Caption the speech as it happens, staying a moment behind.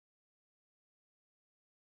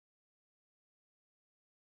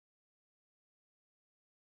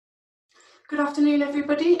Good afternoon,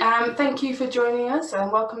 everybody. Thank you for joining us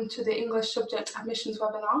and welcome to the English Subject Admissions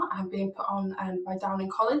webinar being put on by Downing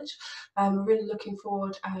College. We're really looking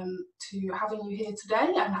forward to having you here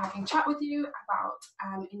today and having a chat with you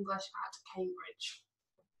about English at Cambridge.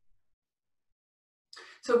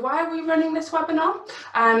 So why are we running this webinar?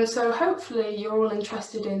 So hopefully you're all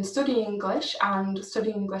interested in studying English and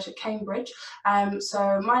studying English at Cambridge.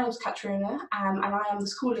 So my name is Katrina and I am the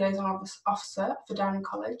School Liaison Officer for Downing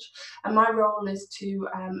College. And my role is to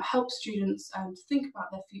help students to think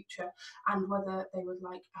about their future and whether they would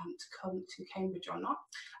like to come to Cambridge or not.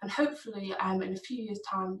 And hopefully in a few years'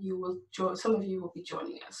 time, some of you will be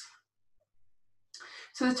joining us.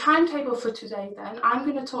 So the timetable for today then, I'm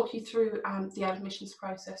going to talk you through the admissions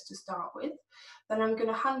process to start with. Then I'm going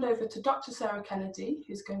to hand over to Dr. Sarah Kennedy,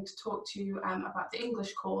 who's going to talk to you about the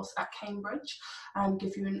English course at Cambridge,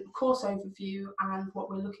 give you a course overview and what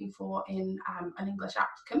we're looking for in an English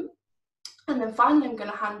applicant. And then finally, I'm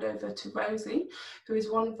going to hand over to Rosie, who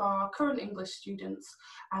is one of our current English students,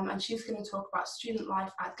 and she's going to talk about student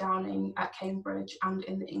life at Downing, at Cambridge, and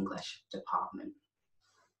in the English department.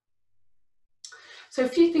 So a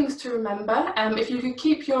few things to remember, if you could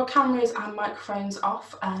keep your cameras and microphones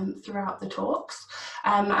off throughout the talks,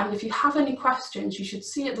 and if you have any questions, you should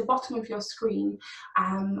see at the bottom of your screen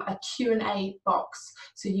a Q&A box,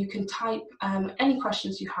 so you can type any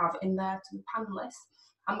questions you have in there to the panellists,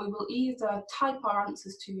 and we will either type our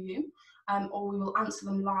answers to you, or we will answer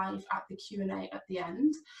them live at the Q&A at the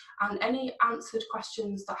end. And any answered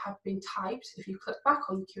questions that have been typed, if you click back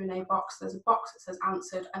on the Q&A box, there's a box that says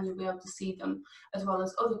answered and you'll be able to see them, as well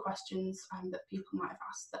as other questions that people might have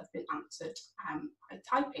asked that have been answered by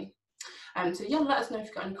typing. So yeah, let us know if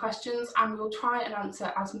you've got any questions and we'll try and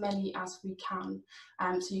answer as many as we can.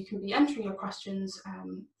 So you can be entering your questions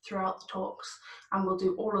throughout the talks and we'll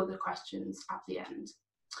do all of the questions at the end.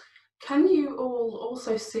 Can you all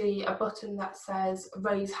also see a button that says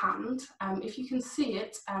raise hand? If you can see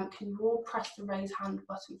it, can you all press the raise hand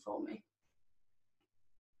button for me?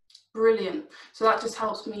 Brilliant. So that just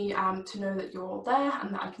helps me to know that you're all there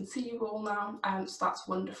and that I can see you all now, so that's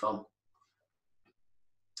wonderful.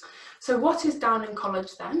 So what is Downing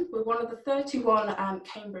College then? We're one of the 31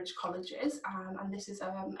 Cambridge colleges, and this is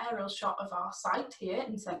an aerial shot of our site here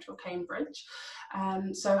in central Cambridge.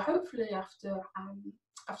 So hopefully after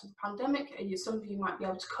the pandemic, some of you might be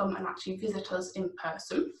able to come and actually visit us in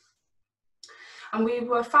person. And we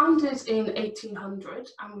were founded in 1800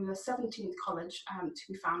 and we were the 17th college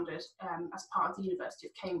to be founded as part of the University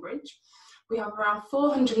of Cambridge. We have around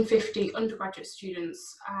 450 undergraduate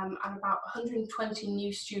students and about 120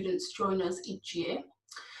 new students join us each year.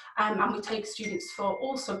 And we take students for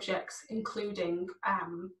all subjects, including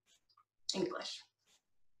English.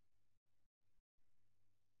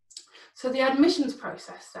 So the admissions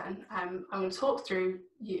process then, I'm going to talk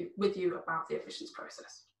with you about the admissions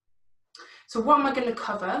process. So what am I going to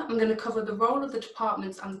cover? I'm going to cover the role of the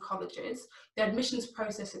departments and the colleges, the admissions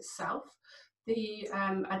process itself, the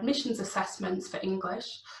admissions assessments for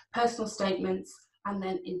English, personal statements, and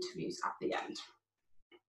then interviews at the end.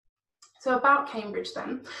 So about Cambridge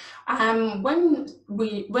then,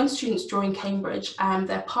 when students join Cambridge,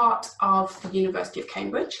 they're part of the University of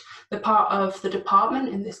Cambridge, they're part of the department,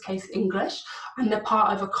 in this case English, and they're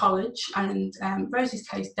part of a college, and Rosie's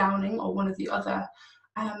case Downing, or one of the other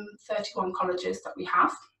 31 colleges that we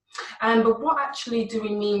have. But what actually do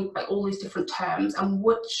we mean by all these different terms, and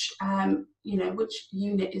which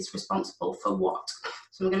unit is responsible for what?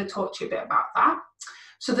 So I'm going to talk to you a bit about that.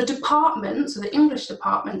 So the department, so the English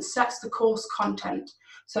department, sets the course content.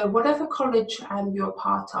 So whatever college you're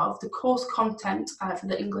part of, the course content for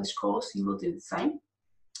the English course, you will do the same.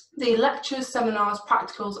 The lectures, seminars,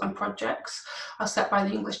 practicals and projects are set by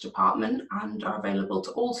the English department and are available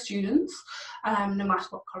to all students, no matter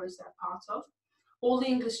what college they're part of. All the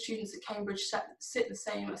English students at Cambridge sit the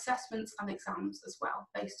same assessments and exams as well,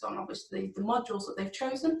 based on obviously the modules that they've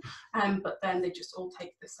chosen, but then they just all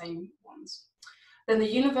take the same ones. Then the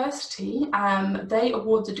university, they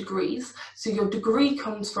award the degrees. So your degree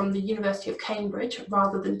comes from the University of Cambridge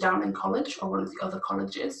rather than Downing College or one of the other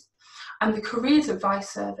colleges. And the careers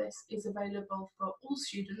advice service is available for all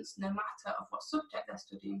students, no matter of what subject they're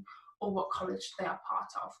studying or what college they are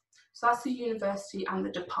part of. So that's the university and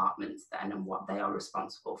the departments then and what they are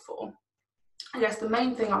responsible for. I guess the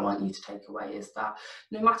main thing I want you to take away is that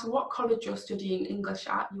no matter what college you're studying English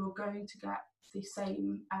at, you're going to get the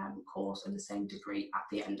same course and the same degree at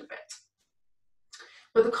the end of it.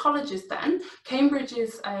 But the colleges then, Cambridge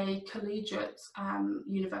is a collegiate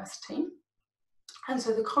university. And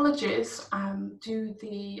so the colleges do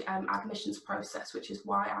the admissions process, which is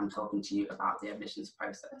why I'm talking to you about the admissions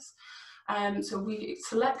process. So we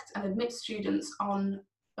select and admit students on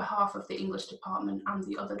behalf of the English department and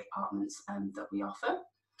the other departments that we offer.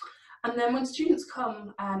 And then when students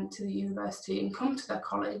come to the university and come to their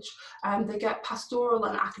college, they get pastoral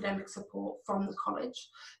and academic support from the college.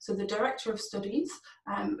 So the Director of Studies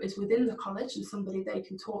is within the college and somebody they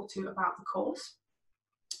can talk to about the course.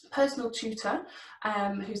 Personal tutor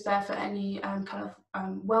who's there for any kind of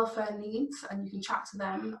welfare needs, and you can chat to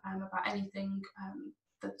them about anything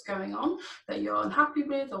that's going on that you're unhappy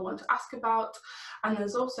with or want to ask about. And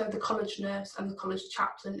there's also the college nurse and the college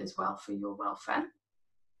chaplain as well for your welfare.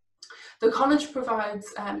 The college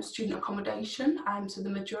provides student accommodation, so the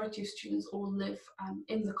majority of students all live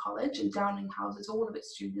in the college, and Downing houses all of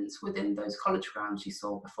its students within those college grounds you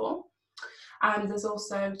saw before. And there's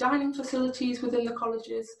also dining facilities within the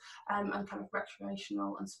colleges and kind of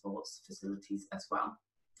recreational and sports facilities as well.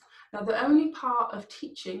 Now, the only part of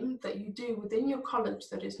teaching that you do within your college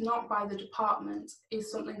that is not by the department is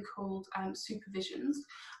something called supervisions,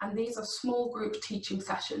 and these are small group teaching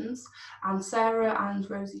sessions, and Sarah and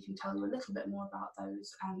Rosie can tell you a little bit more about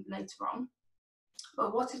those later on.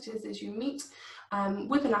 But what it is you meet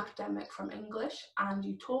with an academic from English and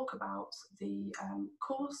you talk about the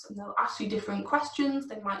course, and they'll ask you different questions.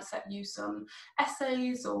 They might set you some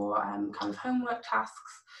essays or kind of homework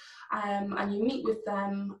tasks. And you meet with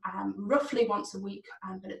them roughly once a week,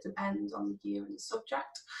 but it depends on the year and the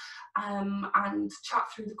subject, and chat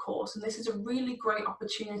through the course. And this is a really great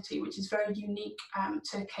opportunity, which is very unique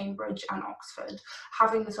to Cambridge and Oxford,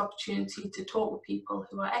 having this opportunity to talk with people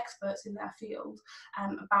who are experts in their field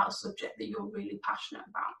about a subject that you're really passionate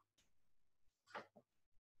about.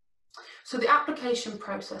 So the application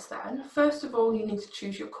process then, first of all, you need to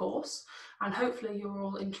choose your course, and hopefully you're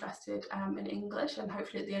all interested in English, and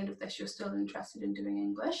hopefully at the end of this you're still interested in doing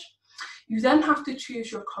English. You then have to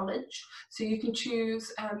choose your college, so you can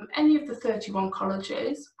choose any of the 31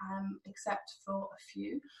 colleges except for a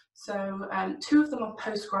few. So 2 of them are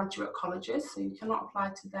postgraduate colleges, so you cannot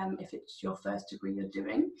apply to them if it's your first degree you're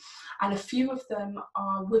doing, and a few of them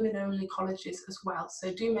are women-only colleges as well,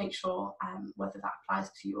 so do make sure whether that applies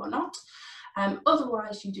to you or not.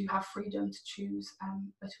 Otherwise, you do have freedom to choose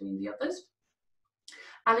between the others.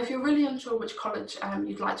 And if you're really unsure which college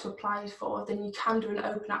you'd like to apply for, then you can do an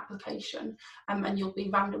open application and you'll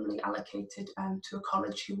be randomly allocated to a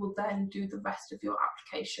college who will then do the rest of your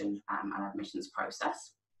application and admissions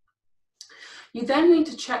process. You then need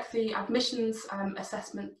to check the admissions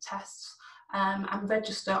assessment tests and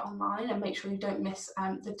register online and make sure you don't miss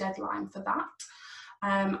the deadline for that.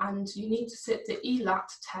 And you need to sit the ELAT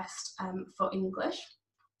test for English.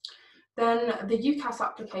 Then the UCAS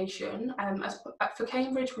application, for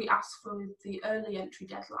Cambridge we ask for the early entry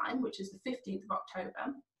deadline, which is the 15th of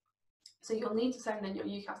October. So you'll need to send in your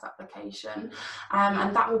UCAS application,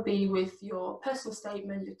 and that will be with your personal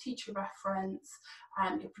statement, your teacher reference,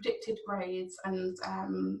 your predicted grades, and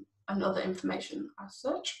other information as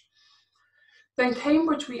such. Then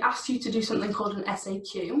Cambridge, we asked you to do something called an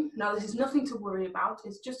SAQ. Now this is nothing to worry about,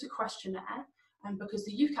 it's just a questionnaire. And because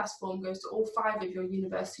the UCAS form goes to all 5 of your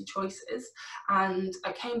university choices, and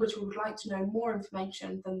at Cambridge we would like to know more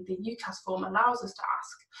information than the UCAS form allows us to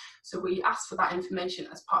ask. So we ask for that information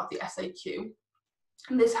as part of the SAQ.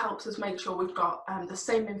 And this helps us make sure we've got the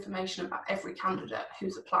same information about every candidate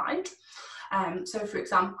who's applied. So for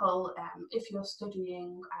example, if you're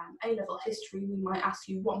studying A-level history, we might ask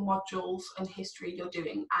you what modules in history you're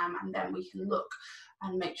doing, and then we can look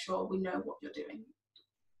and make sure we know what you're doing.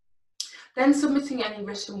 Then submitting any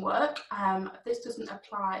written work. This doesn't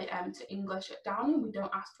apply to English at Downing, we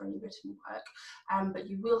don't ask for any written work, but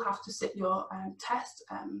you will have to sit your test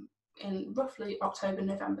in roughly October,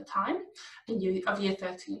 November time, of year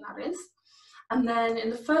 13 that is. And then in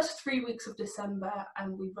the first 3 weeks of December,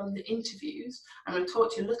 we run the interviews, and I'll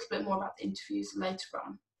talk to you a little bit more about the interviews later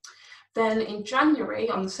on. Then in January,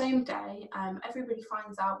 on the same day, everybody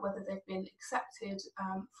finds out whether they've been accepted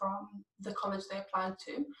from the college they applied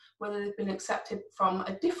to, whether they've been accepted from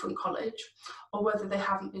a different college, or whether they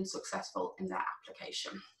haven't been successful in their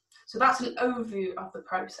application. So that's an overview of the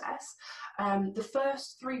process. The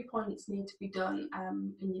first 3 points need to be done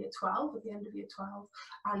in year 12, at the end of year 12,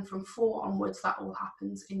 and from 4 onwards that all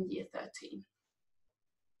happens in year 13.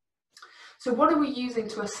 So what are we using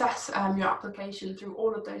to assess your application through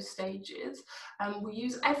all of those stages? We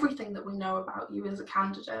use everything that we know about you as a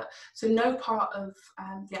candidate, so no part of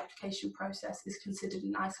the application process is considered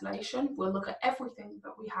in isolation. We'll look at everything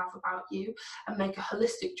that we have about you and make a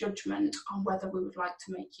holistic judgment on whether we would like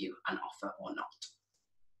to make you an offer or not.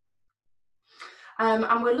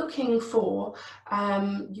 And we're looking for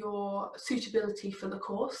your suitability for the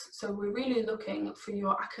course. So we're really looking for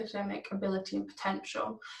your academic ability and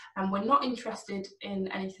potential. And we're not interested in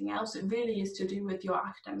anything else. It really is to do with your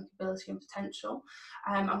academic ability and potential.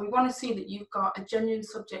 And we want to see that you've got a genuine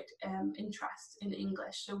subject interest in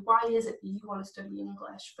English. So why is it that you want to study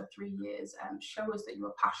English for 3 years? Show us that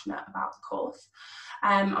you're passionate about the course.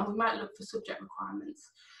 And we might look for subject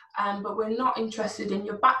requirements. But we're not interested in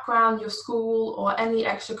your background, your school, or any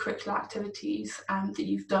extracurricular activities that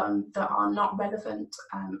you've done that are not relevant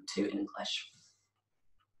to English.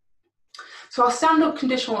 So our standard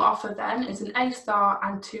conditional offer then is an A star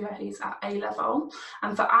and 2 A's at A level,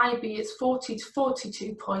 and for IB it's 40 to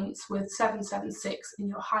 42 points with 776 in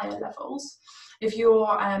your higher levels. If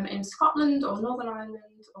you're in Scotland or Northern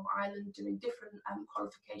Ireland or Ireland doing different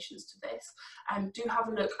qualifications to this, do have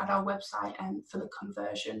a look at our website for the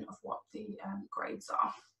conversion of what the grades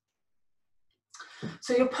are.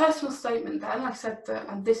 So your personal statement then, I said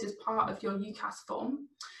that this is part of your UCAS form.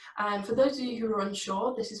 For those of you who are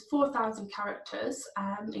unsure, this is 4,000 characters,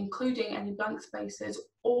 including any blank spaces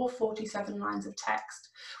or 47 lines of text,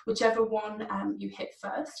 whichever one you hit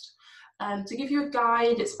first. To give you a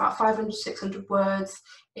guide, it's about 500 to 600 words.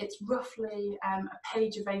 It's roughly a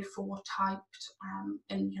page of A4 typed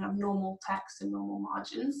in normal text and normal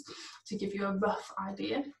margins, to give you a rough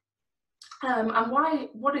idea. And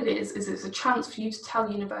what it is it's a chance for you to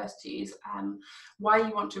tell universities why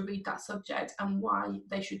you want to read that subject and why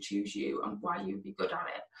they should choose you and why you'd be good at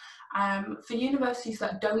it. For universities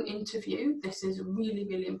that don't interview, this is really,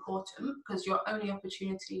 really important, because your only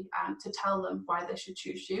opportunity to tell them why they should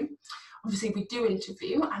choose you. Obviously we do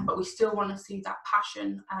interview, but we still want to see that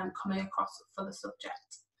passion coming across for the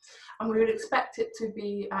subject. And we would expect it to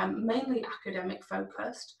be mainly academic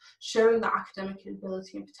focused, showing that academic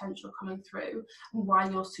ability and potential coming through and why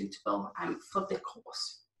you're suitable for the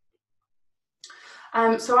course.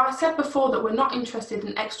 So I said before that we're not interested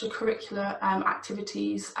in extracurricular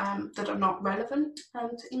activities that are not relevant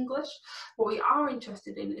to English. What we are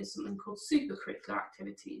interested in is something called supercurricular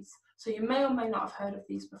activities. So you may or may not have heard of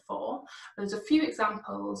these before. There's a few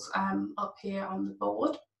examples up here on the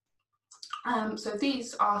board. So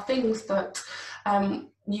these are things that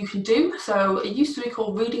you can do. So it used to be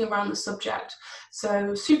called reading around the subject.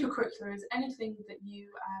 So supercurricular is anything that you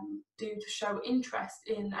do to show interest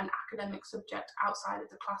in an academic subject outside of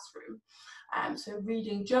the classroom. So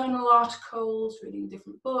reading journal articles, reading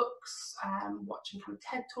different books, watching kind of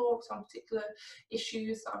TED Talks on particular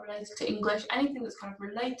issues that are related to English, anything that's kind of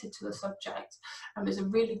related to the subject is a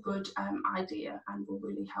really good idea and will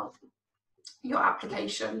really help your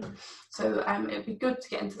application. So it would be good to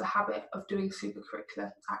get into the habit of doing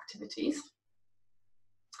supercurricular activities.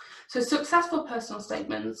 So successful personal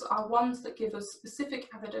statements are ones that give us specific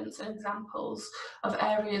evidence and examples of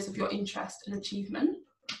areas of your interest and achievement,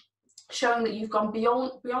 showing that you've gone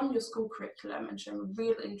beyond your school curriculum and showing a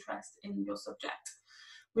real interest in your subject.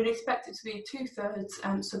 We'd expect it to be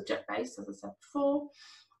 2/3 subject-based, as I said before,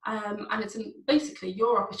 and it's basically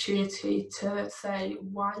your opportunity to say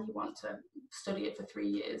why you want to study it for 3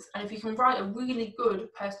 years. And if you can write a really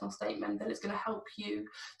good personal statement, then it's going to help you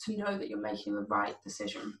to know that you're making the right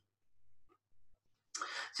decision.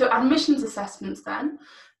 So admissions assessments then.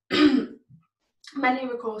 Many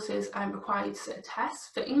courses require you to sit a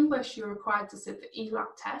test. For English, you're required to sit the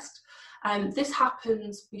ELAP test. This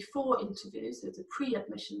happens before interviews. It's a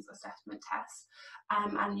pre-admissions assessment test,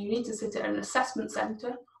 and you need to sit at an assessment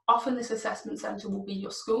centre. Often this assessment centre will be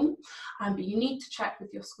your school, but you need to check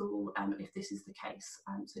with your school if this is the case.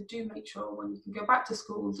 So do make sure when you can go back to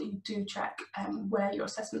school that you do check where your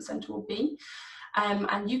assessment centre will be.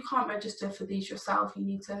 And you can't register for these yourself. You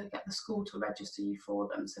need to get the school to register you for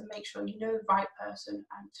them. So make sure you know the right person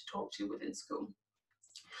to talk to within school.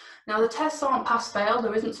 Now the tests aren't pass-fail.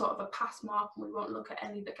 There isn't sort of a pass mark, and we won't look at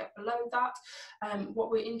any that get below that.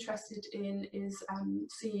 What we're interested in is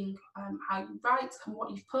seeing how you write and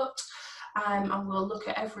what you've put, and we'll look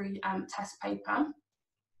at every test paper.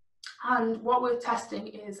 And what we're testing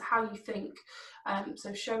is how you think,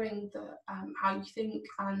 so showing how you think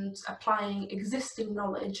and applying existing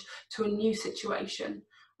knowledge to a new situation,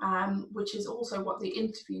 which is also what the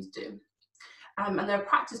interviews do. And there are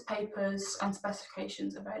practice papers and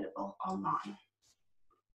specifications available online.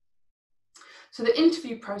 So the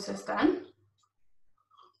interview process then,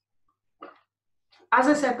 as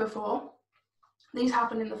I said before, these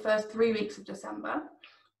happen in the first 3 weeks of December.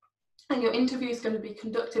 And your interview is going to be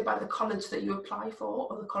conducted by the college that you apply for,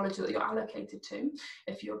 or the college that you're allocated to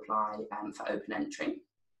if you apply for open entry.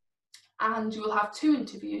 And you will have 2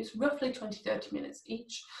 interviews, roughly 20-30 minutes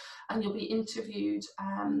each, and you'll be interviewed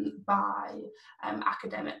by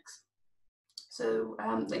academics. So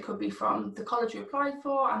they could be from the college you applied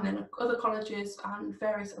for, and then other colleges and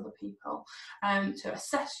various other people, to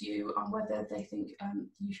assess you on whether they think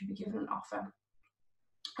you should be given an offer.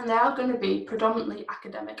 And they are going to be predominantly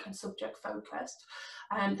academic and subject focused.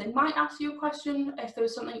 They might ask you a question if there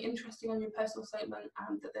was something interesting on your personal statement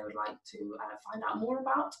that they would like to find out more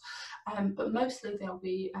about, but mostly they'll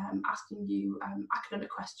be asking you academic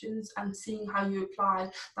questions and seeing how you apply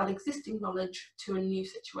that existing knowledge to a new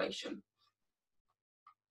situation.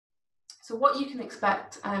 So what you can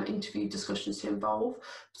expect interview discussions to involve: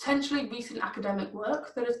 potentially recent academic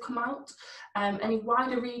work that has come out, any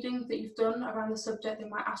wider reading that you've done around the subject they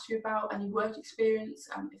might ask you about, any work experience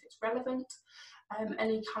if it's relevant,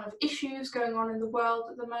 any kind of issues going on in the world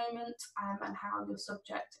at the moment and how your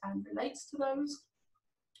subject relates to those,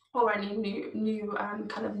 or any new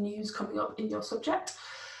kind of news coming up in your subject.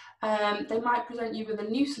 They might present you with a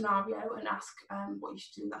new scenario and ask what you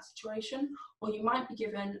should do in that situation, or you might be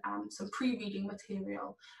given some pre-reading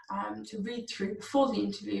material to read through before the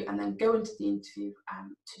interview and then go into the interview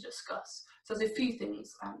to discuss. So there's a few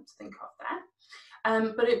things to think of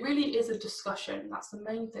there. But it really is a discussion. That's the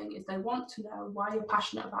main thing, is they want to know why you're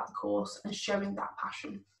passionate about the course and showing that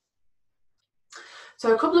passion.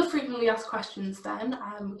 So a couple of frequently asked questions then.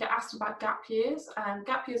 We get asked about gap years.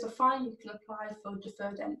 Gap years are fine, you can apply for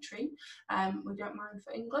deferred entry. We don't mind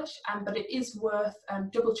for English, but it is worth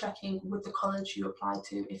double checking with the college you apply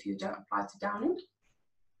to if you don't apply to Downing.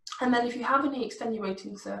 And then if you have any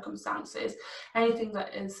extenuating circumstances, anything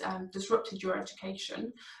that has disrupted your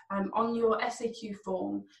education, on your SAQ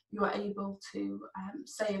form, you are able to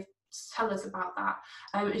tell us about that.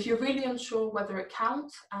 If you're really unsure whether it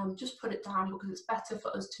counts, just put it down, because it's better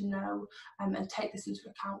for us to know and take this into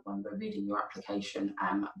account when we're reading your application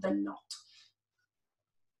than not.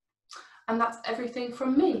 And that's everything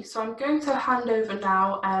from me. So I'm going to hand over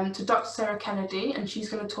now to Dr. Sarah Kennedy, and she's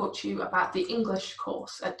going to talk to you about the English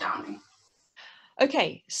course at Downing.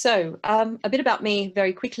 Okay, so a bit about me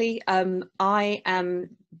very quickly. I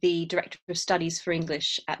am the Director of Studies for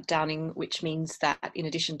English at Downing, which means that in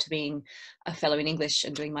addition to being a fellow in English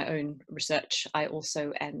and doing my own research, I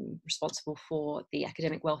also am responsible for the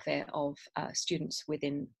academic welfare of students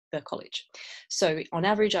within the college. So on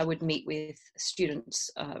average, I would meet with students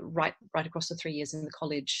right across the 3 years in the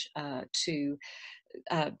college to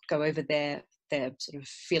go over their sort of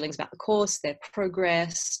feelings about the course, their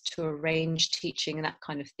progress, to arrange teaching and that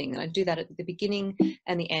kind of thing. And I do that at the beginning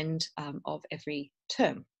and the end of every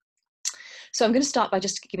term. So I'm going to start by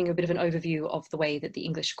just giving a bit of an overview of the way that the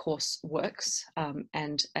English course works.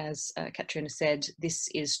 And as Katrina said, this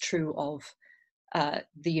is true of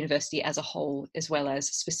the university as a whole, as well as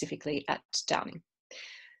specifically at Downing.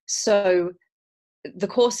 So the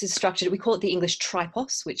course is structured, we call it the English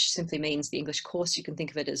Tripos, which simply means the English course. You can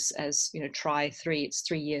think of it as you know, tri-3, it's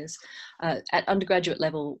 3 years. At undergraduate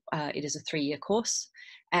level, it is a 3-year course.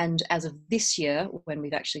 And as of this year, when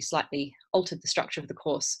we've actually slightly altered the structure of the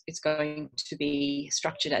course, it's going to be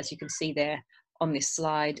structured, as you can see there on this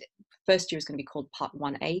slide. First year is going to be called Part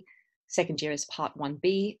 1A, second year is Part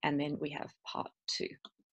 1B, and then we have Part 2.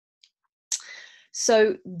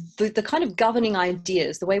 So the kind of governing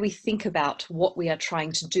ideas, the way we think about what we are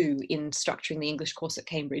trying to do in structuring the English course at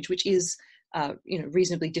Cambridge, which is you know,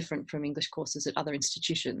 reasonably different from English courses at other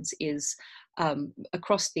institutions, is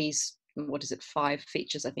across these, what is it, 5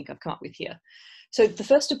 features I think I've come up with here. So the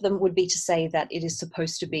first of them would be to say that it is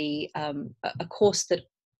supposed to be a course that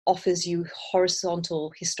offers you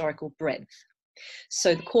horizontal historical breadth.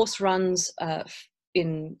 So the course runs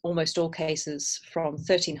in almost all cases from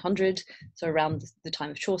 1300, so around the time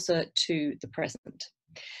of Chaucer, to the present.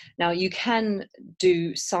 Now you can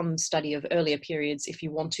do some study of earlier periods if you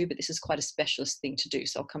want to, but this is quite a specialist thing to do,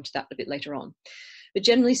 so I'll come to that a bit later on. But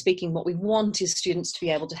generally speaking, what we want is students to be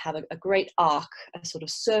able to have a great arc, a sort of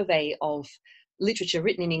survey of literature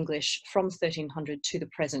written in English from 1300 to the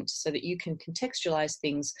present, so that you can contextualize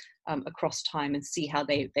things across time and see how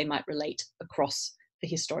they might relate across the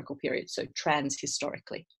historical period, so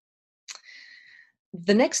trans-historically.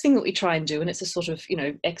 The next thing that we try and do, and it's a sort of, you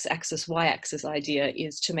know, x-axis, y-axis idea,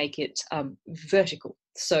 is to make it vertical.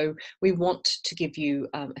 So we want to give you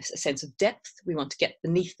a sense of depth. We want to get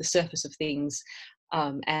beneath the surface of things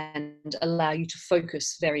and allow you to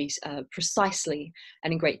focus very precisely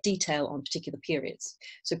and in great detail on particular periods.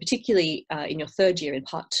 So particularly in your 3rd year in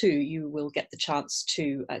Part 2, you will get the chance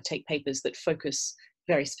to take papers that focus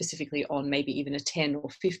very specifically on maybe even a 10 or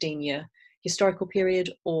 15 year historical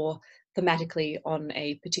period, or thematically on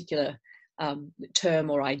a particular term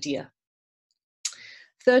or idea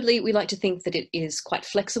Thirdly, we like to think that it is quite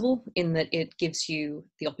flexible in that it gives you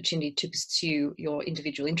the opportunity to pursue your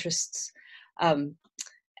individual interests,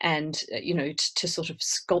 and to sort of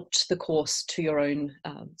sculpt the course to your own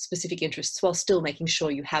specific interests while still making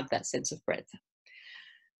sure you have that sense of breadth.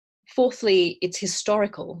 Fourthly, it's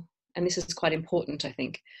historical, and this is quite important, I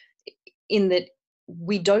think, in that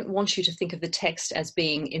we don't want you to think of the text as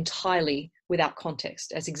being entirely without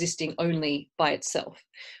context, as existing only by itself.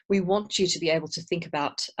 We want you to be able to think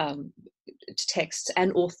about texts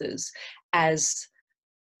and authors as,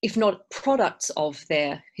 if not products of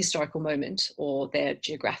their historical moment or their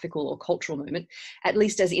geographical or cultural moment, at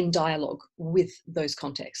least as in dialogue with those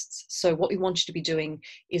contexts. So what we want you to be doing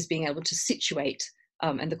is being able to situate,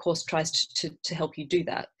 and the course tries to help you do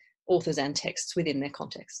that, authors and texts within their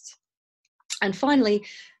contexts. And finally,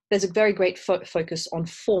 there's a very great focus on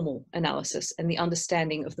formal analysis and the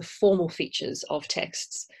understanding of the formal features of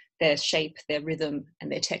texts, their shape, their rhythm,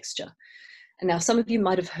 and their texture. And now some of you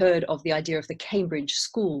might have heard of the idea of the Cambridge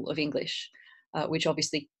School of English, which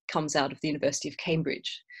obviously comes out of the University of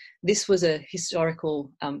Cambridge. This was a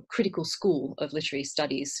historical, critical school of literary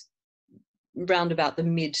studies round about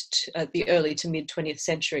the early to mid 20th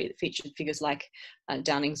century, that featured figures like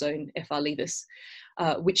Downing's own F.R. Leavis,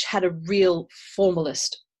 which had a real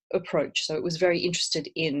formalist approach. So it was very interested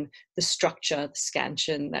in the structure, the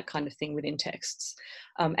scansion, that kind of thing within texts.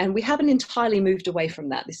 And we haven't entirely moved away from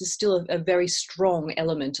that. This is still a very strong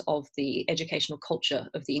element of the educational culture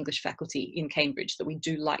of the English faculty in Cambridge, that we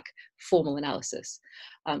do like formal analysis.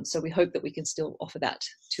 So we hope that we can still offer that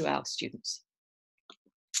to our students.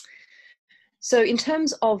 So in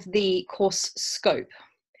terms of the course scope,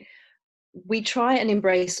 we try and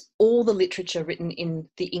embrace all the literature written in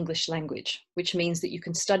the English language, which means that you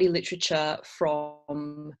can study literature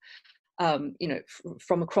from,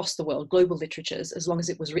 from across the world, global literatures, as long as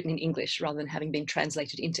it was written in English rather than having been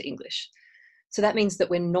translated into English. So that means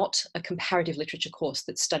that we're not a comparative literature course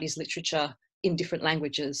that studies literature in different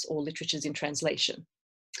languages or literatures in translation.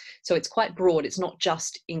 So it's quite broad. It's not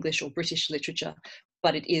just English or British literature,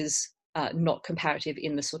 but it is not comparative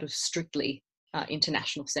in the sort of strictly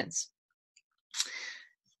international sense.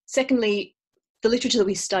 Secondly, the literature that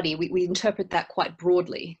we study, we interpret that quite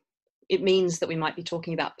broadly. It means that we might be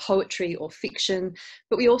talking about poetry or fiction,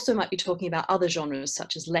 but we also might be talking about other genres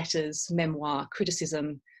such as letters, memoir,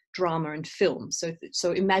 criticism, drama, and film.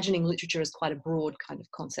 So imagining literature as quite a broad kind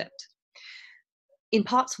of concept. In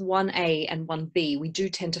parts 1A and 1B, we do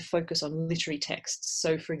tend to focus on literary texts.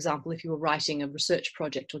 So for example, if you were writing a research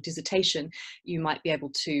project or dissertation, you might be able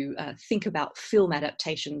to think about film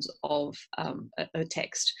adaptations of a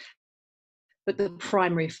text, but the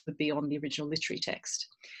primary would be on the original literary text.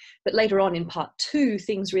 But later on in part 2,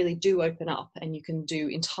 things really do open up, and you can do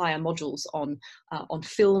entire modules on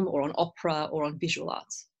film or on opera or on visual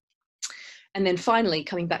arts. And then finally,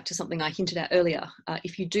 coming back to something I hinted at earlier,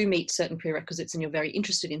 if you do meet certain prerequisites and you're very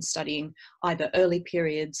interested in studying either early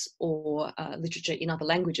periods or literature in other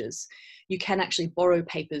languages, you can actually borrow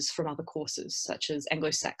papers from other courses, such as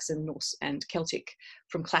Anglo-Saxon, Norse and Celtic,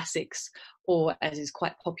 from classics, or, as is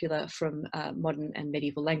quite popular, from modern and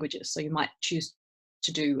medieval languages. So you might choose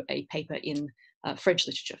to do a paper in French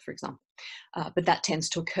literature, for example. But that tends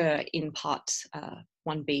to occur in part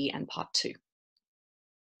 1B and part 2.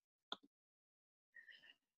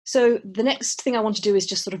 So the next thing I want to do is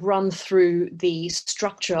just sort of run through the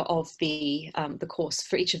structure of the course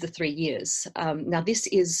for each of the 3 years. Now this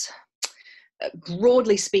is,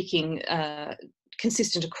 broadly speaking,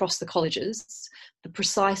 consistent across the colleges. The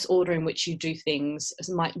precise order in which you do things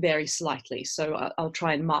might vary slightly. So I'll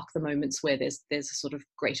try and mark the moments where there's a sort of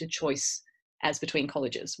greater choice as between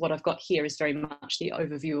colleges. What I've got here is very much the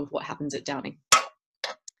overview of what happens at Downing.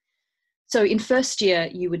 So in first year,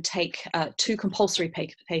 you would take 2 compulsory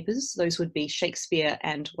papers. Those would be Shakespeare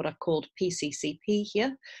and what I've called PCCP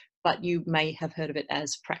here, but you may have heard of it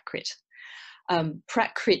as Prac-Crit.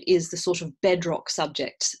 Prac-Crit is the sort of bedrock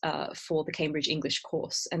subject for the Cambridge English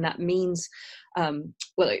course, and that means,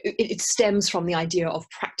 it stems from the idea of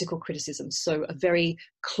practical criticism, so a very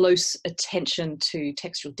close attention to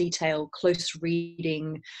textual detail, close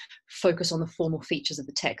reading, focus on the formal features of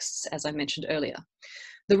the texts, as I mentioned earlier.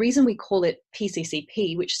 The reason we call it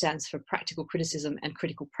PCCP, which stands for Practical Criticism and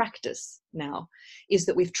Critical Practice now, is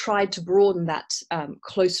that we've tried to broaden that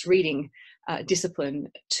close reading discipline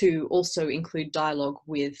to also include dialogue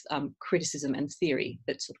with criticism and theory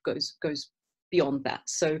that sort of goes beyond that.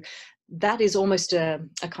 So that is almost a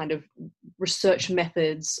kind of research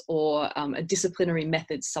methods or a disciplinary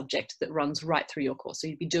methods subject that runs right through your course. So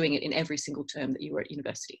you'd be doing it in every single term that you were at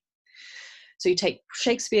university. So you take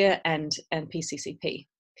Shakespeare and PCCP.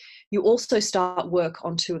 You also start work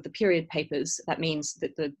on 2 of the period papers. That means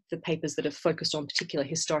that the papers that are focused on particular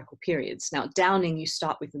historical periods. Now, at Downing, you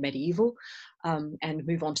start with the medieval and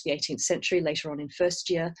move on to the 18th century later on in first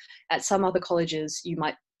year. At some other colleges, you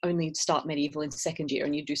might only start medieval in second year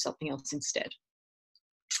and you do something else instead.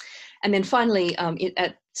 And then finally,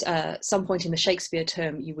 at some point in the Shakespeare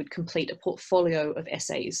term, you would complete a portfolio of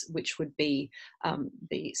essays, which would be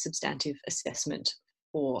the substantive assessment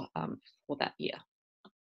for that year.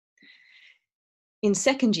 In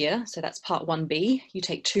second year, so that's part 1B, you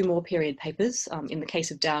take 2 more period papers. In the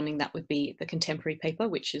case of Downing, that would be the contemporary paper,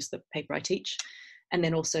 which is the paper I teach. And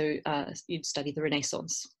then also you'd study the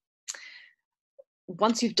Renaissance.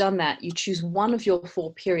 Once you've done that, you choose one of your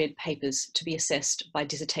 4 period papers to be assessed by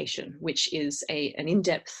dissertation, which is an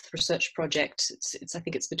in-depth research project. I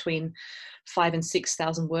think it's between 5,000 and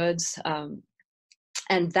 6,000 words.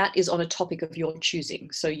 And that is on a topic of your choosing.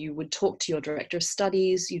 So you would talk to your director of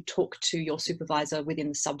studies, you talk to your supervisor within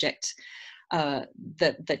the subject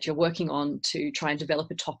that you're working on to try and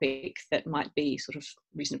develop a topic that might be sort of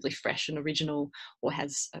reasonably fresh and original or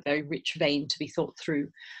has a very rich vein to be thought through.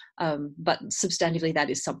 But substantively, that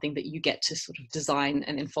is something that you get to sort of design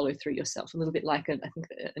and then follow through yourself, a little bit like, I think,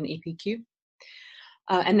 an EPQ.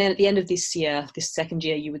 And then at the end of this year, this second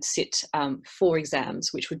year, you would sit 4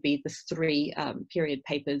 exams, which would be the 3 period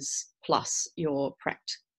papers plus your Prac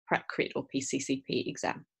Crit or PCCP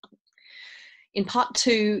exam. In part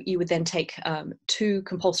 2, you would then take 2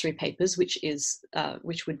 compulsory papers, which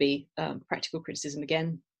would be practical criticism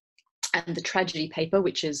again, and the tragedy paper,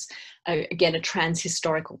 which is again a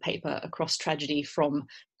trans-historical paper across tragedy from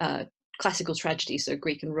classical tragedy, so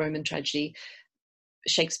Greek and Roman tragedy,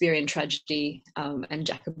 Shakespearean tragedy, and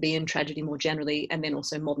Jacobean tragedy more generally, and then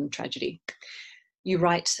also modern tragedy. You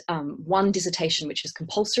write 1 dissertation, which is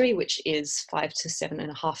compulsory, which is 5,000 to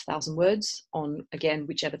 7,500 words on, again,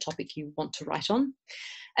 whichever topic you want to write on.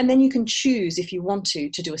 And then you can choose, if you want to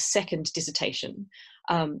do a second dissertation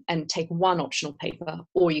and take 1 optional paper,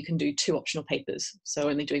 or you can do 2 optional papers, so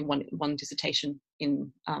only doing one dissertation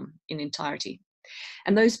in entirety.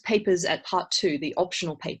 And those papers at part 2, the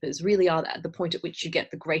optional papers, really are at the point at which you get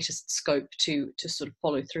the greatest scope to sort of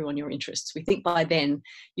follow through on your interests. We think by then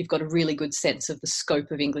you've got a really good sense of the scope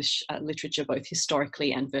of English literature, both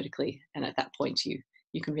historically and vertically. And at that point,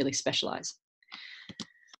 you can really specialize.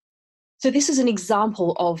 So this is an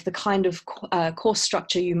example of the kind of course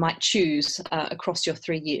structure you might choose across your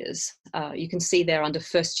 3 years. You can see there under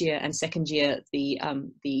first year and second year, the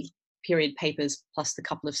period papers plus the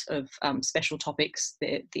couple of special topics,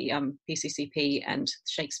 the PCCP and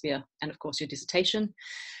Shakespeare, and of course your dissertation.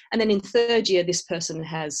 And then in third year, this person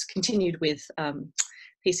has continued with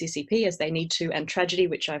PCCP as they need to, and tragedy,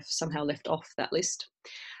 which I've somehow left off that list.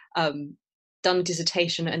 Done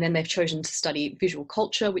dissertation, and then they've chosen to study visual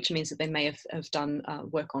culture, which means that they may have done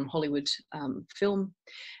work on Hollywood film,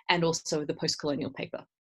 and also the post-colonial paper.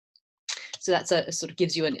 So that's a sort of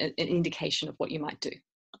gives you an indication of what you might do.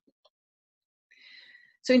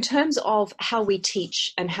 So in terms of how we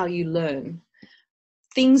teach and how you learn,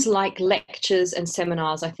 things like lectures and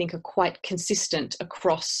seminars, I think, are quite consistent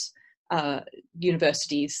across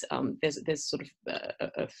universities. There's sort of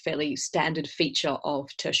a fairly standard feature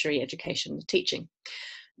of tertiary education teaching.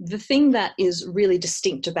 The thing that is really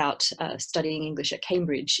distinct about studying English at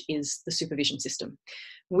Cambridge is the supervision system,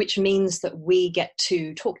 which means that we get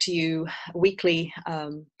to talk to you weekly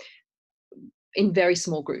in very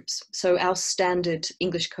small groups. So our standard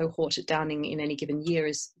English cohort at Downing in any given year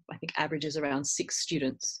is, I think, averages around 6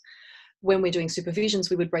 students. When we're doing supervisions,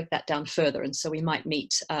 we would break that down further. And so we might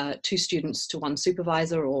meet 2 students to 1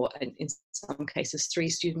 supervisor, or in some cases 3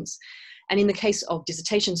 students. And in the case of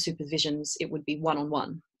dissertation supervisions, it would be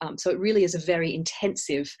one-on-one. So it really is a very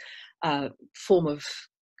intensive form of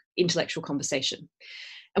intellectual conversation.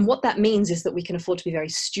 And what that means is that we can afford to be very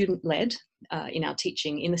student-led in our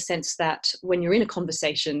teaching, in the sense that when you're in a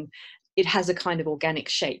conversation, it has a kind of organic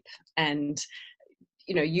shape, and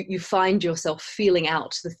you find yourself feeling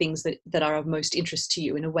out the things that are of most interest to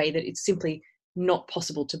you in a way that it's simply not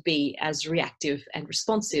possible to be as reactive and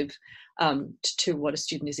responsive to what a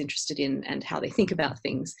student is interested in and how they think about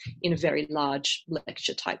things in a very large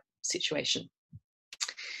lecture type situation.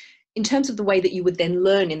 In terms of the way that you would then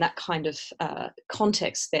learn in that kind of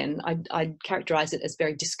context, then I'd characterize it as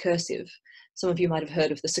very discursive. Some of you might have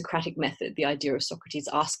heard of the Socratic method, the idea of Socrates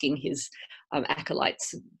asking his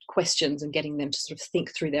acolytes questions and getting them to sort of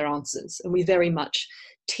think through their answers. And we very much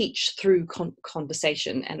teach through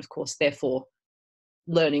conversation, and of course, therefore,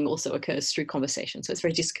 learning also occurs through conversation. So it's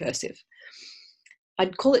very discursive.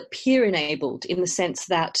 I'd call it peer-enabled in the sense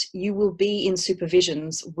that you will be in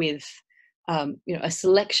supervisions with you know, a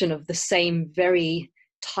selection of the same very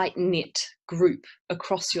tight-knit group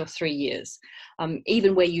across your 3 years,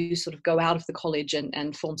 even where you sort of go out of the college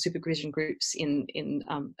and form supervision groups in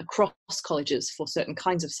across colleges for certain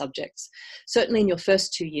kinds of subjects. Certainly in your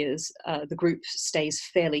first 2 years, the group stays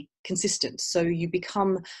fairly consistent. So you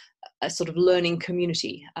become a sort of learning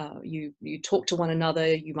community. You talk to one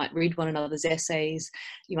another, you might read one another's essays,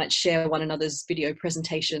 you might share one another's video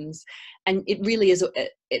presentations, and it really is,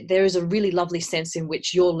 there is a really lovely sense in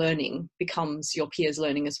which your learning becomes your peers'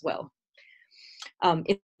 learning as well.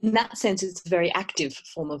 In that sense, it's a very active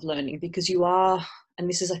form of learning, because you are, and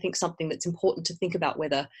this is, I think, something that's important to think about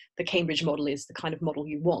whether the Cambridge model is the kind of model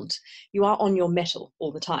you want. You are on your mettle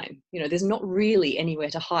all the time. You know, there's not really anywhere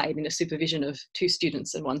to hide in a supervision of 2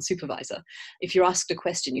 students and 1 supervisor. If you're asked a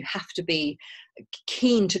question, you have to be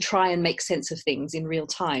keen to try and make sense of things in real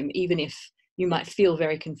time, even if you might feel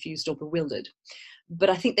very confused or bewildered. But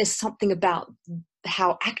I think there's something about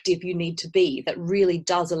how active you need to be that really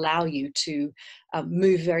does allow you to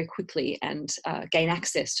move very quickly and gain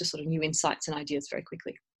access to sort of new insights and ideas very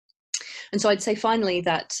quickly. And so I'd say finally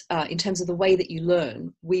that in terms of the way that you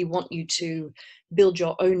learn, we want you to build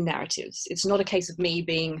your own narratives. It's not a case of me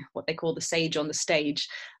being what they call the sage on the stage,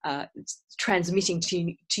 transmitting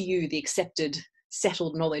to you the accepted,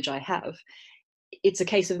 settled knowledge I have. It's a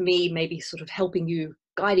case of me maybe sort of helping you,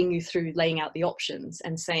 guiding you through laying out the options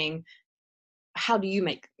and saying, how do you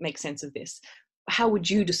make sense of this? How would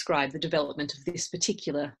you describe the development of this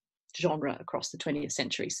particular genre across the 20th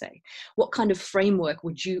century, say? What kind of framework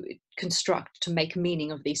would you construct to make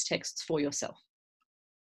meaning of these texts for yourself?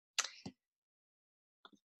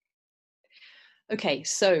 Okay,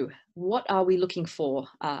 so what are we looking for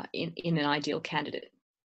in an ideal candidate?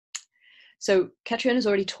 So Catriona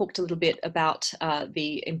already talked a little bit about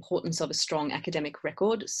the importance of a strong academic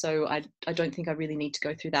record. So I don't think I really need to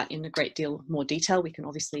go through that in a great deal more detail. We can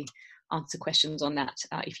obviously answer questions on that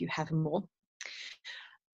if you have more.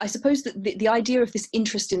 I suppose that the idea of this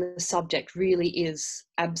interest in the subject really is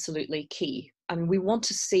absolutely key. I mean, we want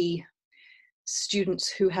to see students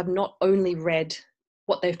who have not only read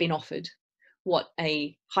what they've been offered, what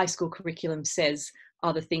a high school curriculum says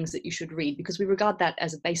are the things that you should read, because we regard that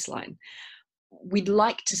as a baseline. We'd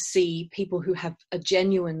like to see people who have a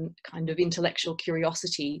genuine kind of intellectual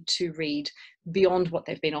curiosity to read beyond what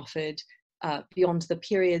they've been offered, beyond the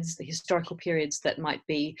periods, the historical periods that might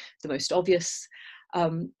be the most obvious,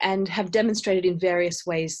 and have demonstrated in various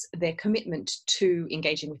ways their commitment to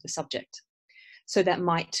engaging with the subject. So that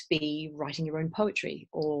might be writing your own poetry,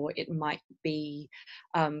 or it might be,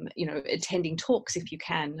 you know, attending talks if you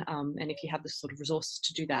can, and if you have the sort of resources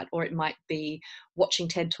to do that, or it might be watching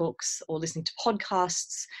TED Talks or listening to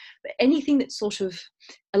podcasts, anything that sort of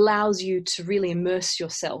allows you to really immerse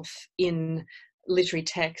yourself in literary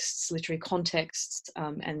texts, literary contexts,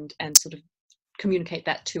 and sort of communicate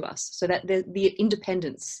that to us. So that the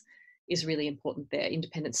independence is really important there,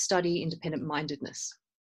 independent study, independent mindedness.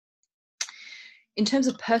 In terms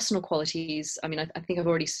of personal qualities, I mean, I think I've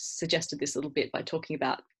already suggested this a little bit by talking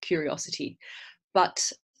about curiosity,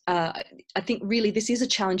 but I think really this is a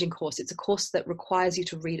challenging course. It's a course that requires you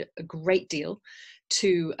to read a great deal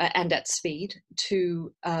and at speed,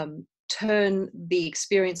 to turn the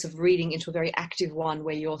experience of reading into a very active one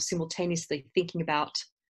where you're simultaneously thinking about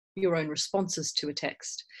your own responses to a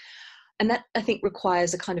text. And that, I think,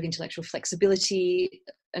 requires a kind of intellectual flexibility,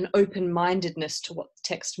 an open-mindedness to what the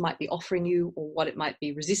text might be offering you or what it might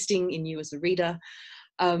be resisting in you as a reader.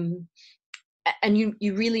 And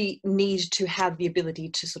you really need to have the ability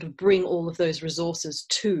to sort of bring all of those resources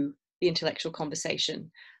to the intellectual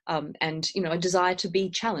conversation, and, you know, a desire to be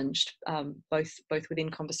challenged, both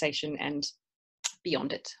within conversation and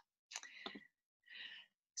beyond it.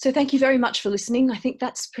 So thank you very much for listening. I think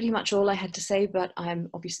that's pretty much all I had to say, but I'm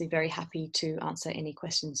obviously very happy to answer any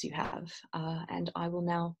questions you have. And I will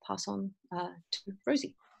now pass on to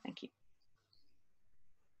Rosie. Thank you.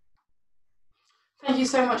 Thank you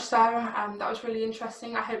so much, Sarah. That was really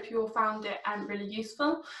interesting. I hope you all found it really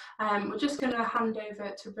useful. We're just going to hand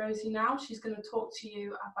over to Rosie now. She's going to talk to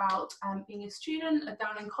you about being a student at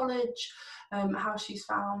Downing College, how she's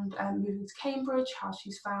found moving to Cambridge, how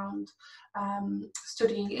she's found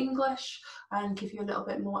studying English, and give you a little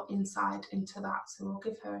bit more insight into that. So we'll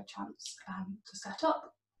give her a chance to set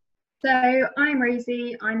up. So I'm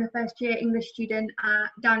Rosie. I'm a first year English student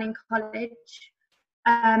at Downing College.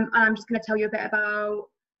 And I'm just going to tell you a bit about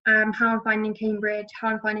how I'm finding Cambridge, how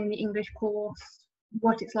I'm finding the English course,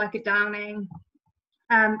 what it's like at Downing,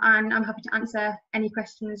 and I'm happy to answer any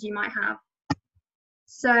questions you might have.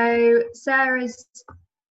 So Sarah's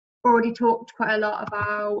already talked quite a lot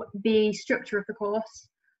about the structure of the course.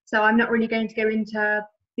 So I'm not really going to go into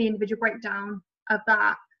the individual breakdown of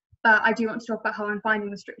that, but I do want to talk about how I'm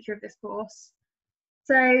finding the structure of this course.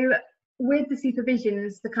 So with the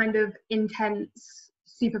supervisions, the kind of intense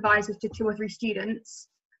supervisors to 2 or 3 students,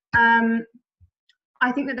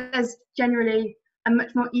 I think that there's generally a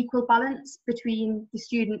much more equal balance between the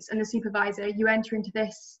students and the supervisor. You enter into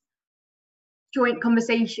this joint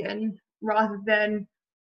conversation rather than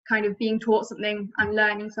kind of being taught something and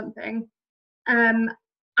learning something.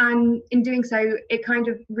 And in doing so, it kind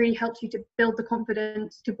of really helps you to build the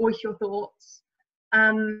confidence to voice your thoughts,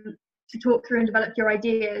 to talk through and develop your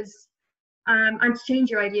ideas, and to change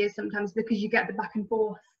your ideas sometimes, because you get the back and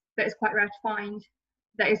forth that is quite rare to find,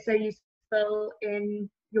 that is so useful in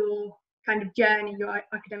your kind of journey, your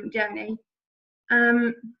academic journey.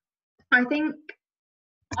 I think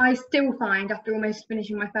I still find, after almost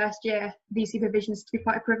finishing my first year, these supervisions to be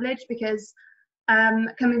quite a privilege, because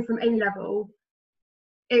coming from A-level,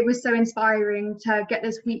 it was so inspiring to get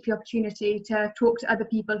this weekly opportunity to talk to other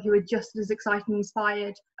people who are just as excited and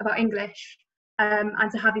inspired about English,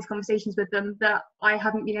 and to have these conversations with them that I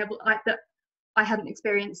hadn't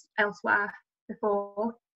experienced elsewhere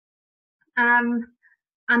before. And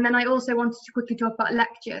then I also wanted to quickly talk about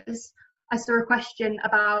lectures. I saw a question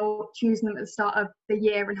about choosing them at the start of the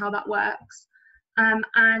year and how that works.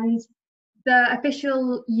 And the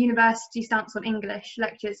official university stance on English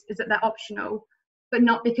lectures is that they're optional, but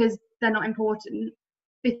not because they're not important,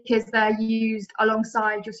 because they're used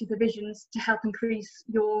alongside your supervisions to help increase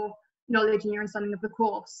your knowledge and your understanding of the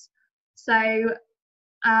course. So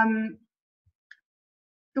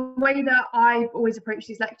the way that I've always approached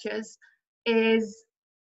these lectures is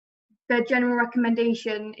the general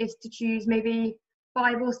recommendation is to choose maybe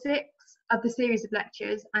 5 or 6 of the series of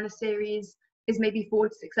lectures, and a series is maybe 4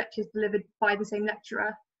 to 6 lectures delivered by the same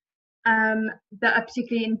lecturer, that are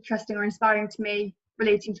particularly interesting or inspiring to me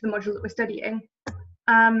relating to the module that we're studying.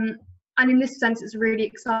 And in this sense, it's really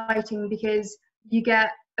exciting because you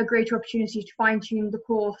get a greater opportunity to fine-tune the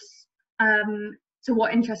course to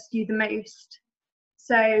what interests you the most.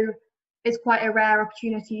 So it's quite a rare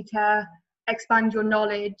opportunity to expand your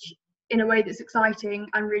knowledge in a way that's exciting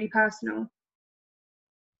and really personal.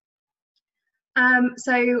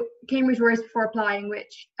 So Cambridge worries before applying,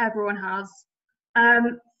 which everyone has.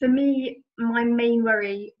 For me, my main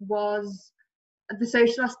worry was the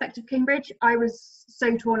social aspect of Cambridge. I was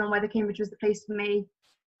so torn on whether Cambridge was the place for me.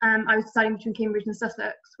 I was deciding between Cambridge and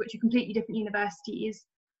Sussex, which are completely different universities.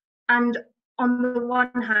 And on the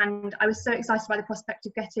one hand, I was so excited by the prospect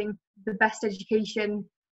of getting the best education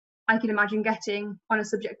I could imagine getting on a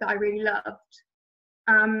subject that I really loved.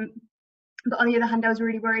 But on the other hand, I was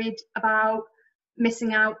really worried about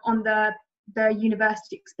missing out on the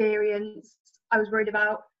university experience. I was worried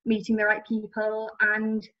about meeting the right people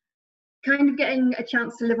and kind of getting a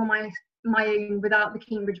chance to live on my own without the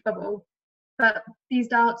Cambridge bubble. But these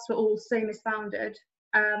doubts were all so misfounded.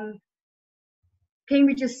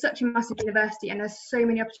 Cambridge is such a massive university, and there's so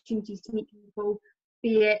many opportunities to meet people,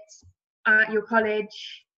 be it at your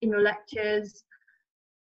college, in your lectures,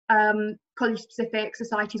 college-specific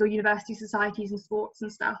societies or university societies and sports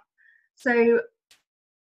and stuff. So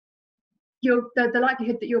the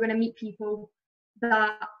likelihood that you're going to meet people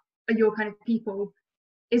that are your kind of people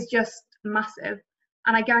is just massive.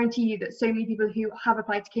 And I guarantee you that so many people who have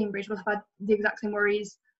applied to Cambridge will have had the exact same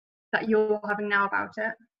worries that you're having now about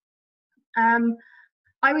it.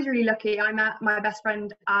 I was really lucky. I met my best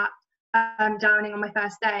friend at Downing on my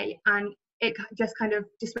first day, and it just kind of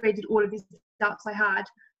dissuaded all of these doubts I had.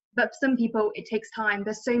 But for some people, it takes time.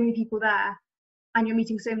 There's so many people there, and you're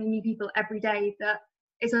meeting so many new people every day that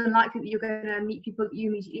it's unlikely that you're going to meet people that you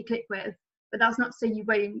immediately click with. But that's not to say you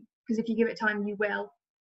won't, because if you give it time, you will.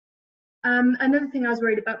 Another thing I was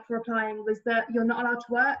worried about before applying was that you're not allowed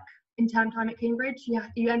to work in term time at Cambridge.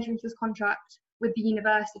 You enter into this contract with the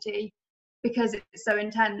university because it's so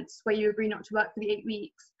intense, where you agree not to work for the 8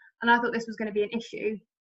 weeks. And I thought this was going to be an issue.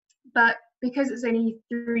 But because it's only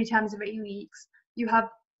 3 terms of 8 weeks, you have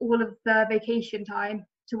all of the vacation time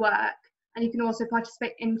to work, and you can also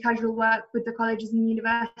participate in casual work with the colleges and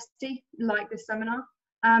university, like this seminar.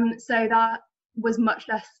 So that was much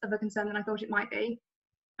less of a concern than I thought it might be.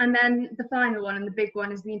 And then the final one, and the big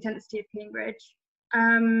one, is the intensity of Cambridge.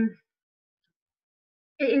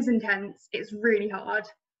 It is intense, it's really hard,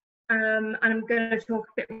 and I'm going to talk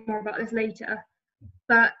a bit more about this later.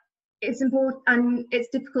 But it's important, and it's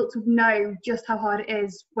difficult to know just how hard it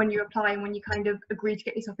is when you apply and when you kind of agree to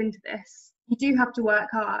get yourself into this. You do have to work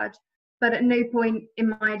hard, but at no point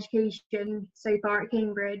in my education so far at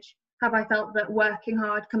Cambridge have I felt that working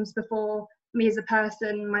hard comes before me as a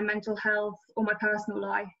person, my mental health, or my personal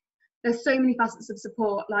life. there's so many facets of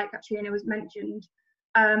support, like Katrina was mentioned,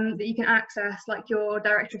 that you can access, like your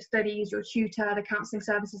director of studies, your tutor, the counselling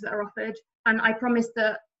services that are offered. And I promise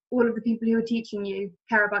that all of the people who are teaching you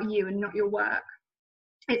care about you and not your work.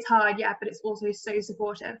 It's hard, yeah, but it's also so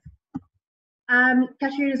supportive.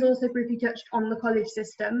 Katrina's also briefly touched on the college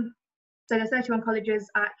system. So there's 31 colleges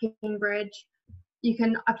at Cambridge. You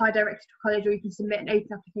can apply directly to a college, or you can submit an open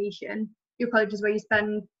application. Your college is where you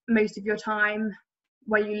spend most of your time,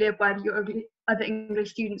 where you live, where your other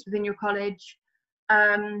English students within your college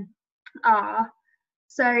are.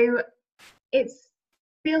 So it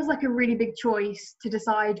feels like a really big choice to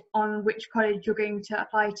decide on which college you're going to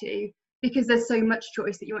apply to, because there's so much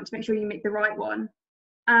choice that you want to make sure you make the right one.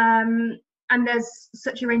 And there's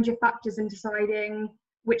such a range of factors in deciding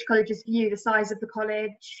which college is for you: the size of the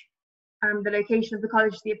college, the location of the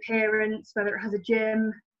college, the appearance, whether it has a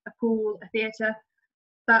gym, a pool, a theatre.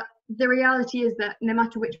 But the reality is that no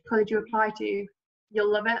matter which college you apply to,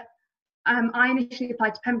 you'll love it. I initially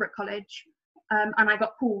applied to Pembroke College, and I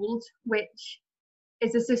got pooled, which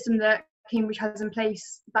is a system that Cambridge has in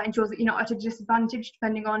place that ensures that you're not at a disadvantage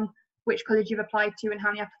depending on which college you've applied to and how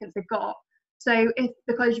many applicants they've got. So if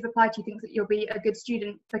the college you've applied to thinks that you'll be a good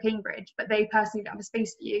student for Cambridge, but they personally don't have a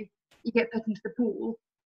space for you, you get put into the pool.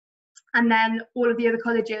 And then all of the other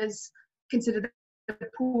colleges consider the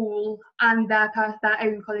pool and their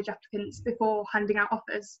own college applicants before handing out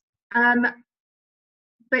offers.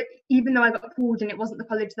 But even though I got pooled and it wasn't the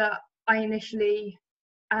college that I initially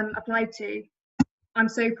applied to, I'm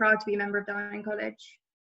so proud to be a member of Downing College,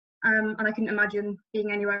 and I couldn't imagine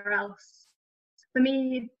being anywhere else. For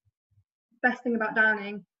me, best thing about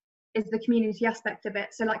Downing is the community aspect of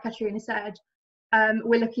it. So like Katrina said,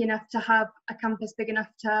 we're lucky enough to have a campus big enough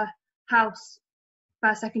to house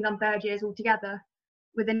first, second and third years all together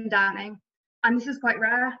within Downing, and this is quite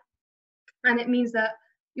rare, and it means that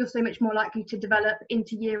you're so much more likely to develop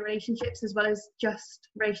inter-year relationships as well as just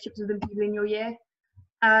relationships with the people in your year,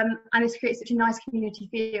 and this creates such a nice community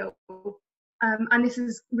feel. And this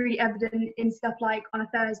is really evident in stuff like on a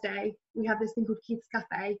Thursday we have this thing called Keith's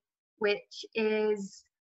Cafe, which is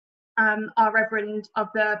our Reverend of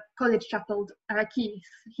the college chapel, Keith.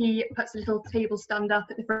 He puts a little table stand up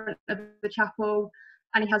at the front of the chapel,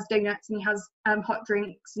 and he has donuts and he has hot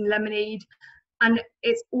drinks and lemonade, and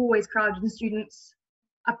it's always crowded, and students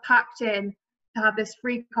are packed in to have this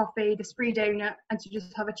free coffee, this free donut, and to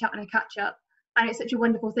just have a chat and a catch up. And it's such a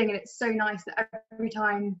wonderful thing, and it's so nice that every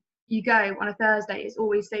time you go on a Thursday it's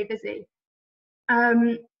always so busy.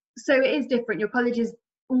 So it is different.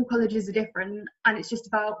 All colleges are different, and it's just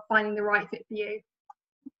about finding the right fit for you.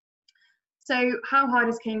 So how hard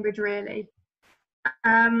is Cambridge really?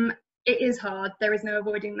 It is hard, there is no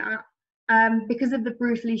avoiding that. Because of the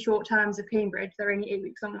brutally short terms of Cambridge, they're only 8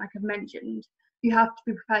 weeks long like I've mentioned, you have to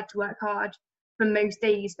be prepared to work hard for most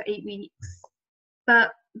days for 8 weeks.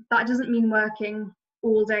 But that doesn't mean working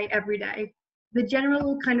all day, every day. The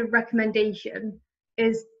general kind of recommendation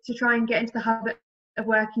is to try and get into the habit of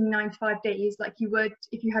working 9 to 5 days like you would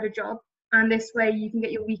if you had a job, and this way you can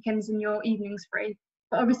get your weekends and your evenings free.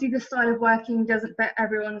 But obviously this style of working doesn't fit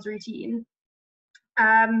everyone's routine,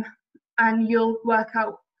 and you'll work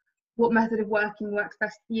out what method of working works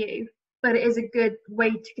best for you, but it is a good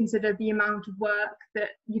way to consider the amount of work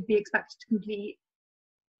that you'd be expected to complete.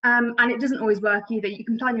 And it doesn't always work either. You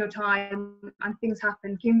can plan your time and things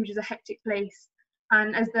happen. Cambridge is a hectic place,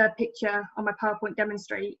 and as the picture on my PowerPoint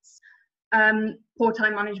demonstrates, poor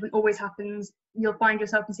time management always happens. You'll find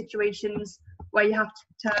yourself in situations where you have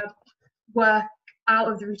to work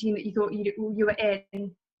out of the routine that you thought you were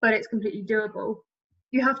in, but it's completely doable.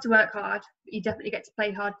 You have to work hard, but you definitely get to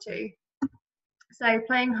play hard too. So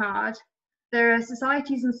playing hard, there are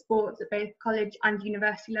societies and sports at both college and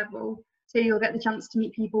university level, so you'll get the chance to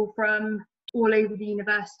meet people from all over the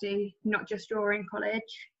university, not just your own college.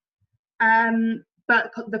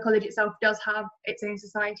 But the college itself does have its own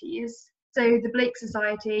societies. So the Blake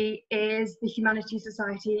Society is the humanities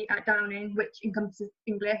society at Downing, which encompasses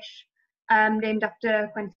English, named after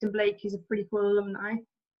Quentin Blake, who's a pretty cool alumni.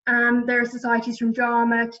 There are societies from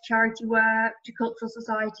drama to charity work to cultural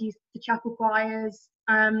societies to chapel choirs.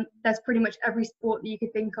 There's pretty much every sport that you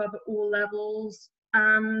could think of at all levels.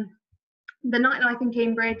 The nightlife in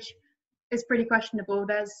Cambridge is pretty questionable.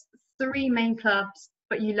 There's 3 main clubs,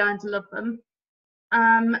 but you learn to love them.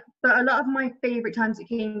 But a lot of my favourite times at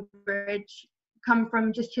Cambridge come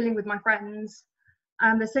from just chilling with my friends.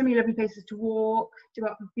 There's so many lovely places to walk, to go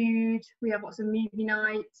out for food. We have lots of movie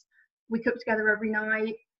nights. We cook together every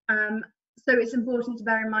night. So it's important to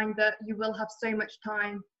bear in mind that you will have so much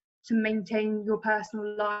time to maintain your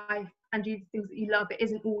personal life and do the things that you love. It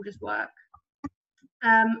isn't all just work.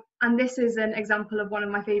 And this is an example of one of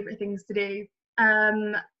my favourite things to do.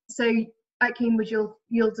 So at Cambridge,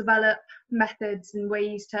 you'll develop methods and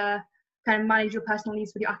ways to kind of manage your personal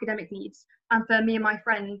needs with your academic needs. And for me and my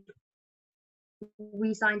friend,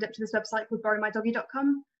 we signed up to this website called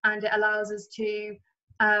borrowmydoggy.com, and it allows us to,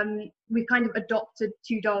 we've kind of adopted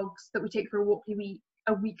 2 dogs that we take for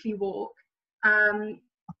a weekly walk,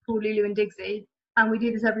 called Lulu and Digsy, and we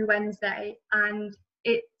do this every Wednesday, and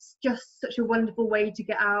it's just such a wonderful way to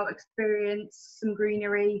get out, experience some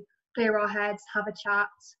greenery, clear our heads, have a chat,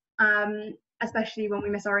 especially when we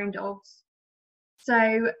miss our own dogs. So,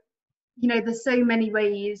 you know, there's so many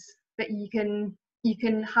ways that you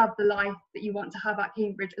can have the life that you want to have at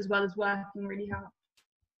Cambridge, as well as working really hard.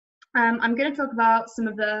 I'm going to talk about some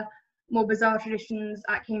of the more bizarre traditions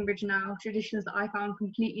at Cambridge now, traditions that I found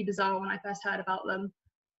completely bizarre when I first heard about them.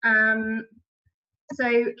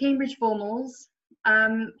 So Cambridge Formals.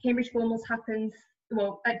 Cambridge Formals happens,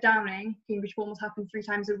 well, at Downing, Cambridge Formals happen 3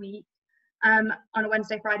 times a week, on a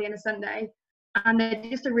Wednesday, Friday and a Sunday. And they're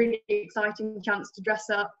just a really exciting chance to dress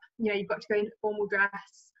up. You know, you've got to go in a formal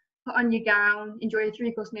dress, put on your gown, enjoy a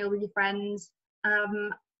 3-course meal with your friends,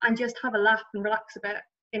 and just have a laugh and relax a bit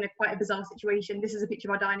in quite a bizarre situation. This is a picture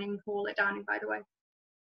of our dining hall at Downing, by the way.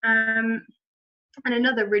 And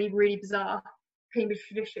another really, really bizarre Cambridge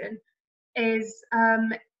tradition is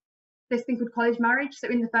this thing called college marriage. So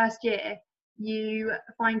in the first year, you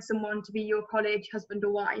find someone to be your college husband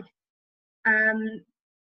or wife,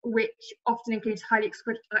 which often includes highly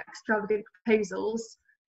extravagant proposals.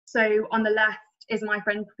 So on the left is my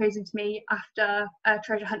friend proposing to me after a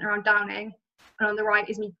treasure hunt around Downing, and on the right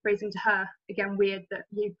is me proposing to her. Again, weird that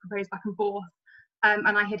you propose back and forth.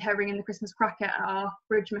 And I hid her ring in the Christmas cracker at our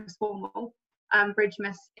Bridgemas formal.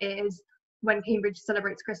 Bridgemas is when Cambridge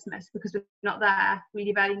celebrates Christmas, because we're not there. We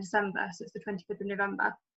leave early in December, so it's the 25th of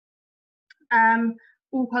November.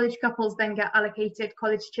 All college couples then get allocated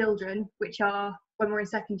college children, which are, when we're in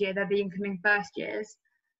second year, they're the incoming first years.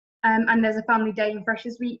 And there's a family day in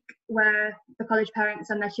Freshers Week where the college parents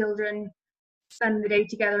and their children spend the day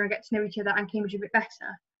together and get to know each other and Cambridge a bit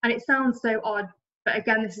better. And it sounds so odd, but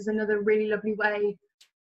again, this is another really lovely way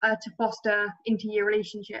to foster inter-year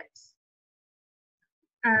relationships.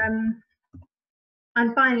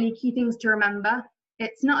 And finally, key things to remember.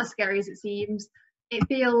 It's not as scary as it seems. It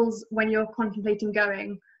feels, when you're contemplating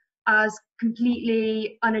going, as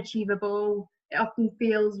completely unachievable. It often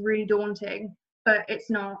feels really daunting, but it's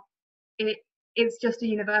not. It's just a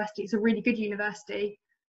university. It's a really good university,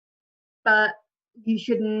 but you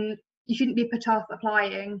shouldn't be put off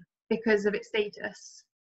applying because of its status.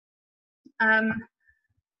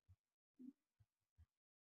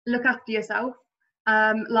 Look after yourself.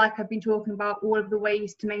 Like I've been talking about, all of the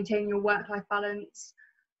ways to maintain your work-life balance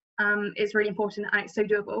is really important, and it's so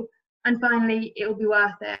doable. And finally, it will be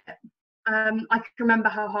worth it. I can remember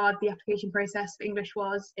how hard the application process for English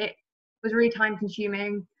was. It was really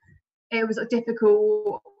time-consuming. It was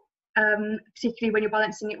difficult, particularly when you're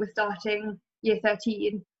balancing it with starting year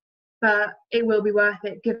 13. But it will be worth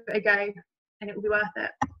it. Give it a go, and it will be worth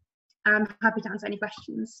it. I'm happy to answer any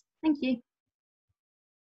questions. Thank you.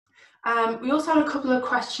 We also had a couple of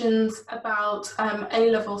questions about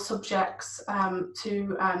A-level subjects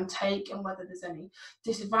to take, and whether there's any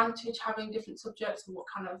disadvantage having different subjects, and what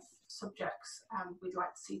kind of subjects we'd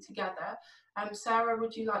like to see together. Sarah,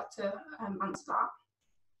 would you like to answer that?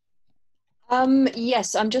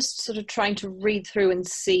 Yes, I'm just sort of trying to read through and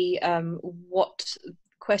see what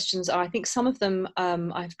questions are. I think some of them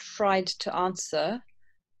I've tried to answer.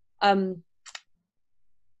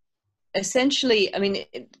 Essentially, I mean,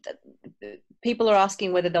 people are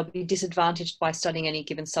asking whether they'll be disadvantaged by studying any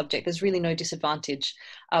given subject. There's really no disadvantage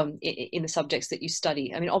in the subjects that you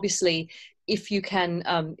study. I mean, obviously, if you can,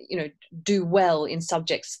 you know, do well in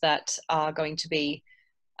subjects that are going to be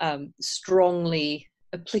strongly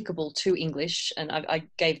applicable to English, and I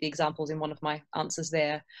gave the examples in one of my answers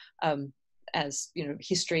there, as, you know,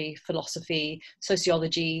 history, philosophy,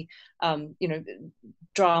 sociology, you know,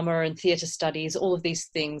 drama and theatre studies, all of these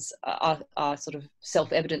things are sort of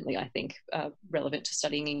self-evidently, I think, relevant to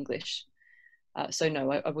studying English. So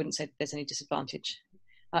no, I wouldn't say that there's any disadvantage.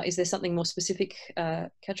 Is there something more specific,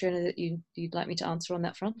 Katrina, that you'd like me to answer on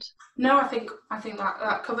that front? No, I think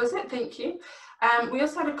that covers it. Thank you. We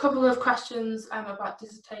also had a couple of questions about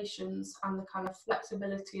dissertations and the kind of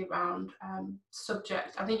flexibility around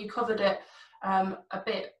subject. I think you covered it a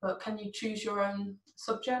bit, but can you choose your own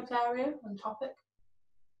subject area and topic?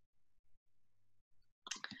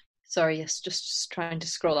 Sorry, yes, just trying to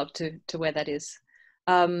scroll up to where that is.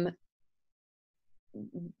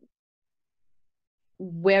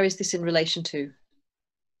 Where is this in relation to?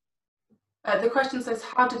 The question says,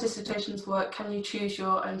 how do dissertations work? Can you choose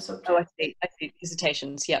your own subject? Oh, I see.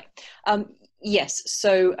 Dissertations, yeah. Yes,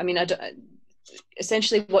 so, I mean,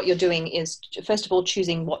 essentially what you're doing is, first of all,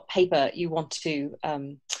 choosing what paper you want to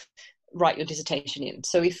write your dissertation in.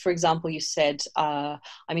 So if, for example, you said, I'm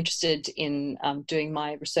interested in doing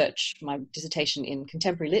my research, my dissertation in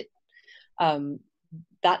contemporary lit,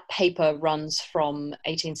 that paper runs from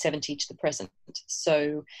 1870 to the present.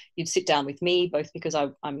 So you'd sit down with me, both because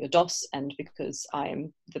I'm your DOS and because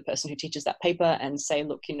I'm the person who teaches that paper, and say,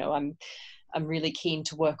 look, you know, I'm really keen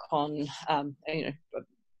to work on, you know,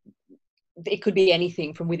 it could be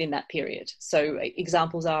anything from within that period. So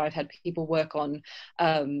examples are, I've had people work on,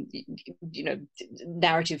 you know,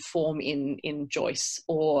 narrative form in Joyce,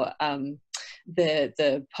 or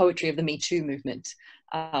the poetry of the Me Too movement.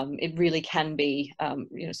 It really can be,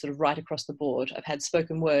 you know, sort of right across the board. I've had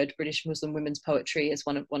spoken word British Muslim women's poetry as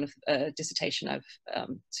one of a dissertation I've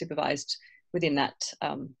supervised within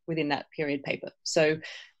that period paper. So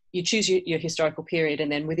you choose your historical period,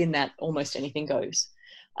 and then within that, almost anything goes.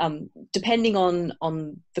 Depending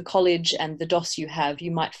on the college and the DOS you have,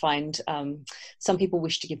 you might find some people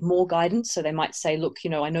wish to give more guidance. So they might say, look, you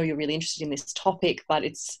know, I know you're really interested in this topic, but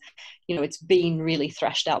it's, you know, it's been really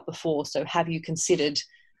thrashed out before. So have you considered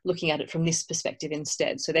looking at it from this perspective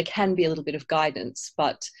instead? So there can be a little bit of guidance,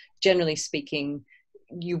 but generally speaking,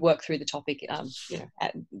 you work through the topic, you know,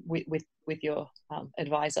 with your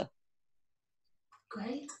advisor.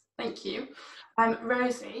 Great, thank you.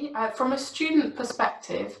 Rosie, from a student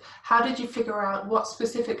perspective, how did you figure out what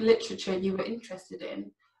specific literature you were interested in,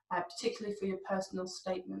 particularly for your personal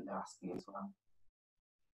statement they're asking as well?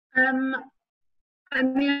 I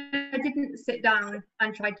mean, I didn't sit down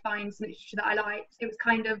and try to find some literature that I liked. It was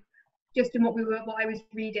kind of just in what I was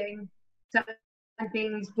reading, certain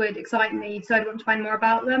things would excite me, so I'd want to find more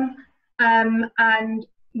about them. And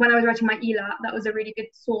when I was writing my ELAT, that was a really good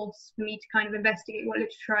source for me to kind of investigate what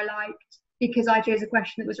literature I liked, because I chose a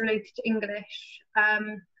question that was related to English. I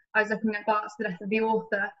was looking at Bart's The Death of the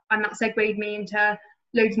Author, and that segued me into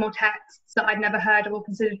loads more texts that I'd never heard of or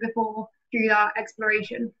considered before through that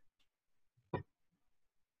exploration.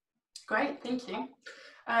 Great, thank you.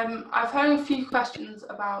 I've heard a few questions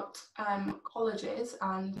about colleges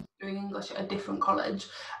and doing English at a different college.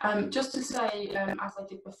 Just to say, as I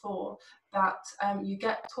did before, that you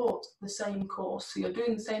get taught the same course. So you're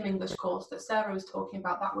doing the same English course that Sarah was talking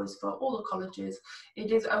about. That was for all the colleges.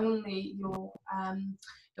 It is only your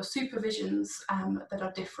supervisions that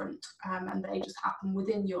are different, and they just happen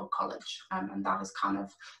within your college. And that is kind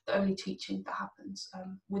of the only teaching that happens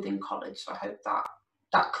within college. So I hope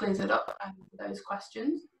that clears it up for those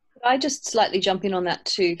questions. Could I just slightly jump in on that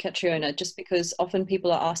too, Catriona, just because often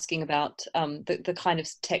people are asking about the kind of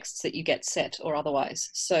texts that you get set or otherwise.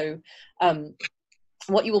 So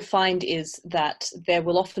what you will find is that there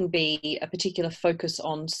will often be a particular focus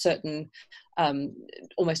on certain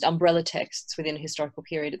almost umbrella texts within a historical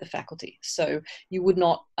period at the faculty. So you would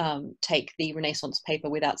not take the Renaissance paper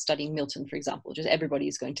without studying Milton, for example. Just everybody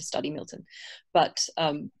is going to study Milton. But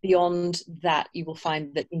beyond that, you will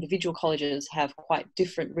find that individual colleges have quite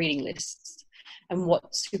different reading lists. And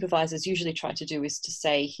what supervisors usually try to do is to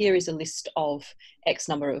say, here is a list of X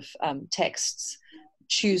number of texts.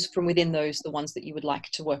 Choose from within those the ones that you would like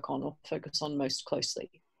to work on or focus on most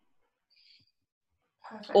closely.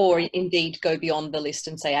 Perfect. Or indeed go beyond the list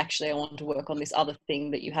and say, actually, I want to work on this other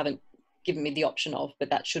thing that you haven't given me the option of, but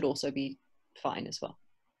that should also be fine as well.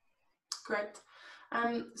 Great.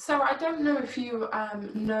 So I don't know if you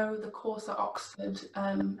know the course at Oxford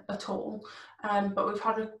at all, but we've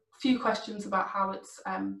had a few questions about how it's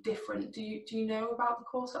different. Do you know about the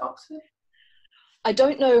course at Oxford? I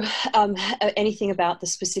don't know anything about the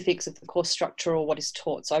specifics of the course structure or what is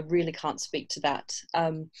taught, so I really can't speak to that.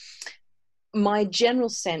 My general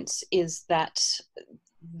sense is that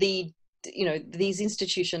these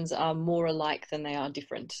institutions are more alike than they are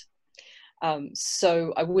different.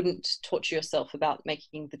 So I wouldn't torture yourself about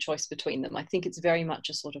making the choice between them. I think it's very much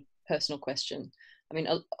a sort of personal question. I mean,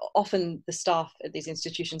 often the staff at these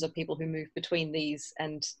institutions are people who move between these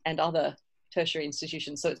and other tertiary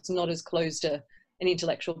institutions, so it's not as closed an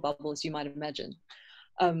intellectual bubble as you might imagine.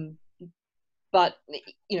 But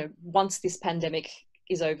once this pandemic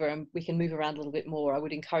is over and we can move around a little bit more, I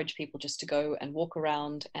would encourage people just to go and walk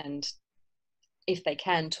around and, if they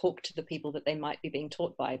can, talk to the people that they might be being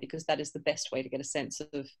taught by, because that is the best way to get a sense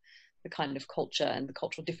of the kind of culture and the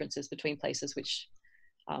cultural differences between places, which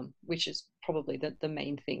is probably the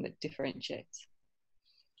main thing that differentiates.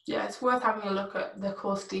 Yeah, it's worth having a look at the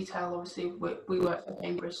course detail. Obviously, we work for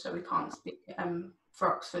Cambridge, so we can't speak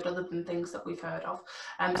for Oxford other than things that we've heard of.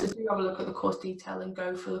 So do have a look at the course detail and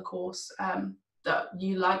go for the course that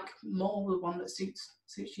you like more, the one that suits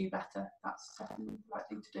you better. That's definitely the right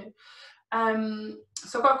thing to do.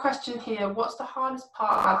 So I've got a question here. What's the hardest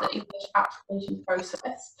part about the English application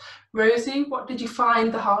process? Rosie, what did you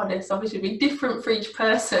find the hardest? Obviously it'd be different for each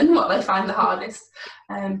person what they find the hardest,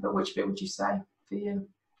 but which bit would you say for you?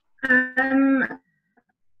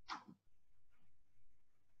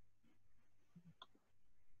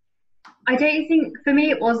 I don't think, for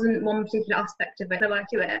me, it wasn't one particular aspect of it. I like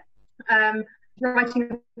to it. Writing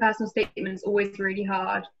a personal statement is always really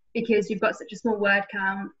hard because you've got such a small word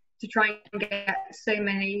count to try and get so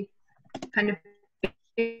many kind of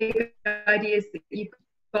big ideas that you've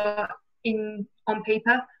got on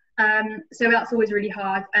paper. So that's always really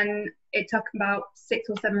hard, and it took about 6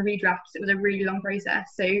 or 7 redrafts. It was a really long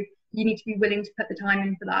process, so you need to be willing to put the time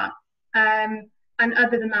in for that. And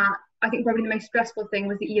other than that, I think probably the most stressful thing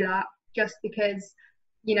was the ELAT, just because,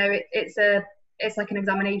 you know, it's like an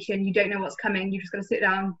examination. You don't know what's coming. You just got to sit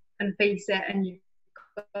down and face it, and you've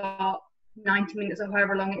got 90 minutes or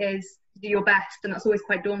however long it is to do your best, and that's always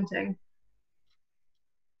quite daunting.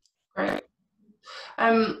 Great.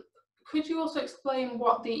 Could you also explain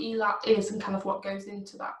what the ELAT is and kind of what goes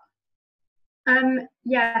into that?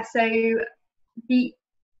 Yeah, so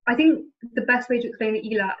I think the best way to explain the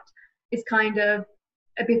ELAT is kind of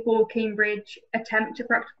a before Cambridge attempt to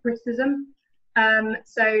practical criticism.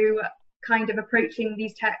 So kind of approaching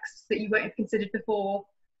these texts that you won't have considered before,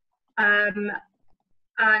 and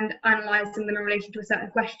analysing them in relation to a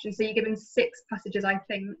certain question. So you're given 6 passages, I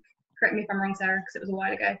think. Correct me if I'm wrong, Sarah, because it was a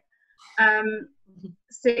while ago.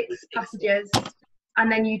 6 passages,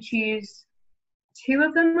 and then you choose 2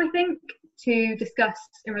 of them, I think, to discuss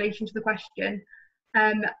in relation to the question,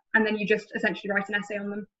 and then you just essentially write an essay on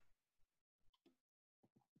them.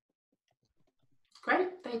 Great,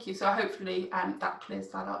 thank you. So hopefully that clears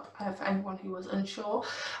that up for anyone who was unsure.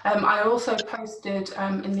 I also posted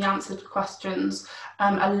in the answered questions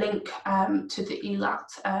a link to the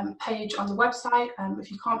ELAT page on the website.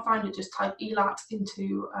 If you can't find it, just type ELAT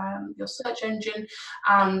into your search engine,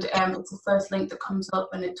 and it's the first link that comes up,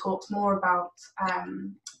 and it talks more about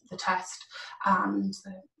the test and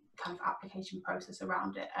the kind of application process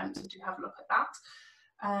around it. So do have a look at that.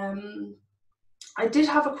 I did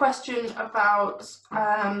have a question about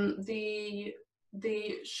the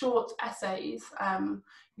short essays.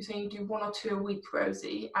 You're saying you do 1 or 2 a week,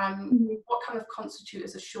 Rosie. What kind of constitute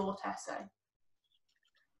as a short essay?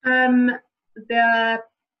 The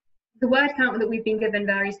word count that we've been given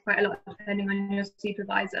varies quite a lot depending on your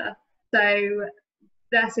supervisor. So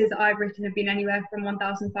the essays that I've written have been anywhere from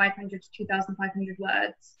 1,500 to 2,500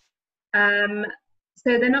 words.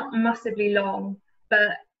 So they're not massively long,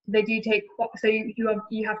 but they do take, so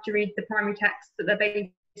you have to read the primary text that they're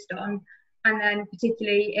based on, and then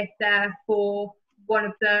particularly if they're for one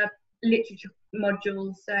of the literature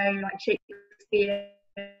modules, so like Shakespeare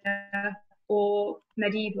or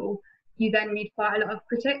medieval, you then read quite a lot of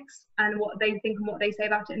critics and what they think and what they say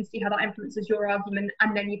about it, and see how that influences your argument,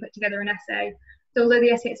 and then you put together an essay. So although the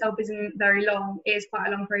essay itself isn't very long, it is quite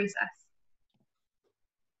a long process.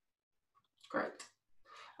 Great.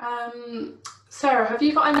 Sarah, have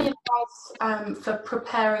you got any advice for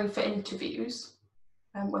preparing for interviews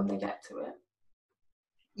when they get to it?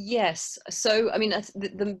 Yes. So, I mean,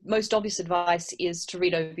 the most obvious advice is to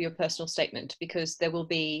read over your personal statement, because there will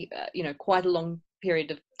be, you know, quite a long period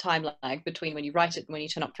of time lag between when you write it and when you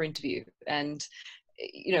turn up for interview. And,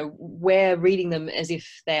 you know, we're reading them as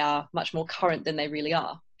if they are much more current than they really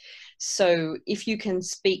are. So if you can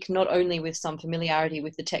speak not only with some familiarity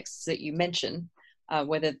with the texts that you mention,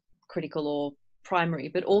 whether critical or primary,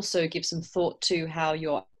 but also give some thought to how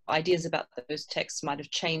your ideas about those texts might have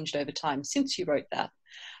changed over time since you wrote that,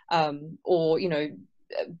 or, you know,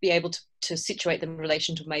 be able to situate them in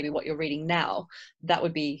relation to maybe what you're reading now, that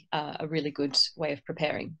would be a really good way of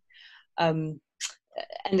preparing. And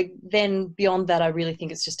then beyond that, I really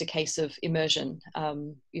think it's just a case of immersion.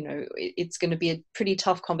 You know, it's going to be a pretty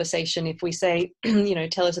tough conversation if we say, you know,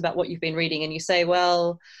 tell us about what you've been reading, and you say,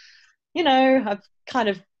 well, you know, I've kind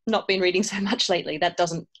of not been reading so much lately. That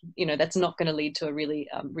doesn't, you know, that's not going to lead to a really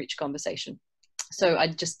rich conversation. So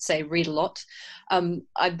I'd just say read a lot.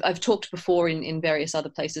 I've talked before in various other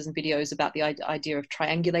places and videos about the idea of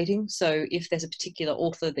triangulating. So if there's a particular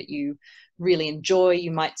author that you really enjoy,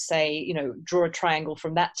 you might say, you know, draw a triangle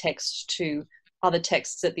from that text to other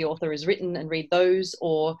texts that the author has written and read those,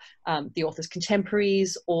 or the author's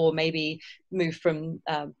contemporaries, or maybe move from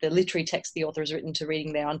the literary text the author has written to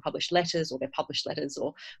reading their unpublished letters or their published letters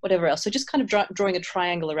or whatever else. So just kind of drawing a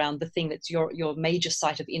triangle around the thing that's your major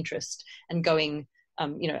site of interest and going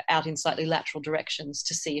you know, out in slightly lateral directions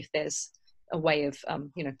to see if there's a way of,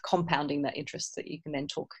 you know, compounding that interest that you can then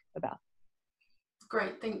talk about.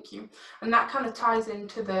 Great, thank you. And that kind of ties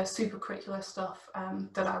into the supercurricular stuff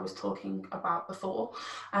that I was talking about before,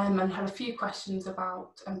 and had a few questions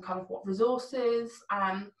about kind of what resources.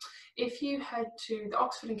 If you head to the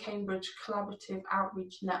Oxford and Cambridge Collaborative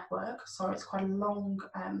Outreach Network, sorry, it's quite a long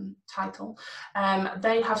title,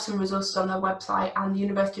 they have some resources on their website, and the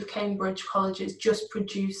University of Cambridge Colleges just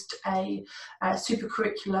produced a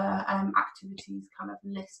supercurricular activities kind of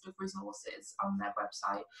list of resources on their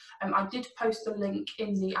website. I did post a link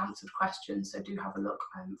in the answered questions, so do have a look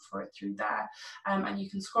for it through there, and you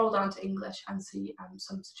can scroll down to English and see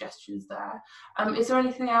some suggestions there. Is there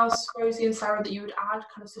anything else, Rosie and Sarah, that you would add,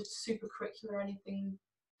 kind of sort of super curricular, anything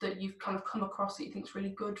that you've kind of come across that you think is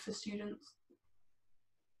really good for students?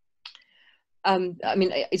 I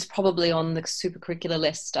mean, it's probably on the supercurricular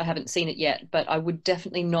list. I haven't seen it yet, but I would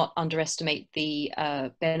definitely not underestimate the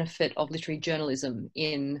benefit of literary journalism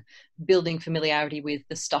in building familiarity with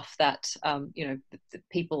the stuff that, you know, the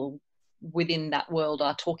people within that world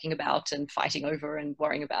are talking about and fighting over and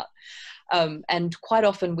worrying about. And quite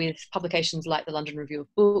often with publications like the London Review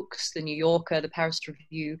of Books, the New Yorker, the Paris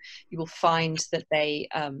Review, you will find that they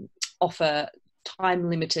offer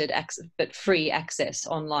time-limited but free access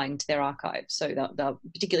online to their archives. So they'll,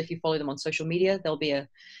 particularly if you follow them on social media, there'll be a,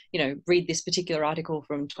 you know, read this particular article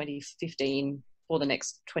from 2015 for the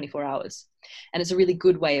next 24 hours. And it's a really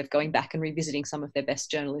good way of going back and revisiting some of their best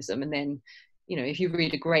journalism. And then, you know, if you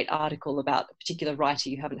read a great article about a particular writer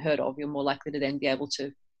you haven't heard of, you're more likely to then be able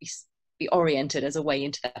to be oriented as a way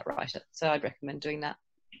into that writer. So I'd recommend doing that.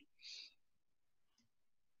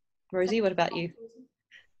 Rosie, what about you?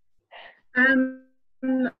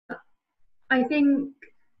 I think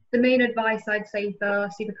the main advice I'd say for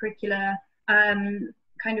supercurricular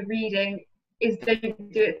kind of reading is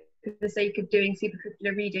don't do it for the sake of doing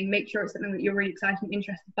supercurricular reading. Make sure it's something that you're really excited and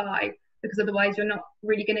interested by, because otherwise you're not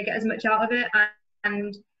really going to get as much out of it,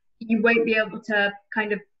 and you won't be able to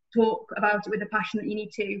kind of talk about it with the passion that you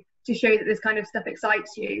need to show that this kind of stuff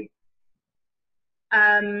excites you.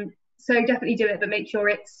 So definitely do it, but make sure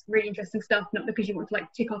it's really interesting stuff, not because you want to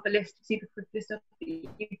like tick off a list of supercurricular stuff that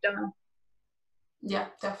you've done. Yeah,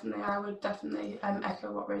 definitely. I would definitely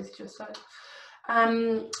echo what Rosie just said.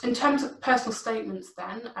 In terms of personal statements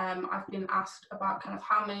then, I've been asked about kind of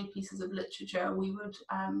how many pieces of literature we would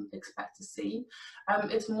expect to see.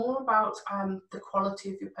 It's more about the quality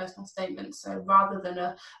of your personal statements. So rather than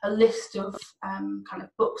a list of kind of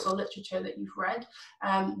books or literature that you've read,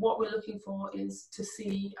 what we're looking for is to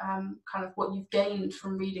see kind of what you've gained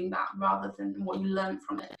from reading that rather than what you learned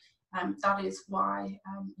from it. That is why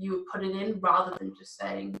you would put it in rather than just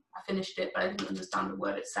saying, I finished it, but I didn't understand the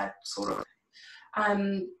word it said, sort of.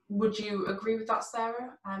 Would you agree with that,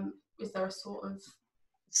 Sarah? Is there a sort of...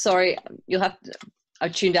 Sorry, you'll have to... I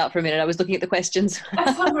tuned out for a minute. I was looking at the questions.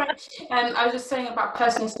 That's all right. I was just saying about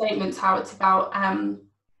personal statements, how it's about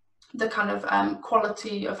the kind of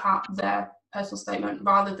quality of how their personal statement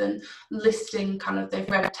rather than listing kind of they've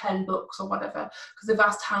read 10 books or whatever, because they've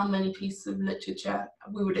asked how many pieces of literature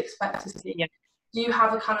we would expect to see. Yeah. Do you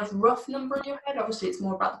have a kind of rough number in your head? Obviously, it's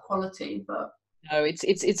more about the quality, but... No,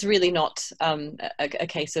 it's really not a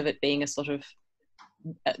case of it being a sort of,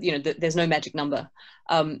 you know, there's no magic number.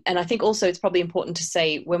 And I think also it's probably important to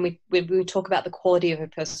say when we talk about the quality of a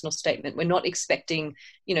personal statement, we're not expecting,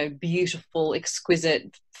 you know, beautiful,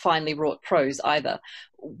 exquisite, finely wrought prose either.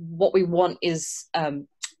 What we want is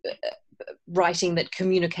writing that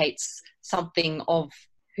communicates something of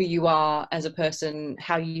who you are as a person,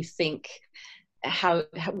 how you think,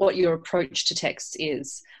 what your approach to text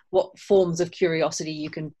is, what forms of curiosity you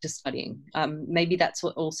can to studying. Maybe that's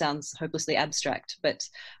what all sounds hopelessly abstract, but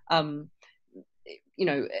you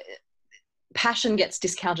know, passion gets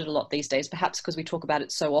discounted a lot these days, perhaps because we talk about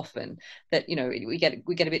it so often that, you know, we get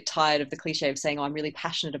a bit tired of the cliche of saying, oh, I'm really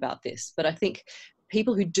passionate about this. But I think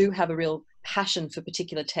people who do have a real passion for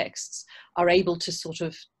particular texts are able to sort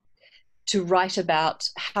of to write about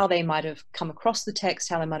how they might have come across the text,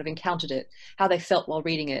 how they might have encountered it, how they felt while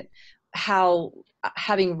reading it, how,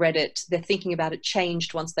 having read it, their thinking about it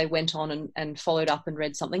changed once they went on and followed up and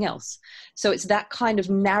read something else. So it's that kind of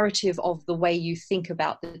narrative of the way you think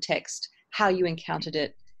about the text, how you encountered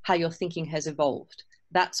it, how your thinking has evolved.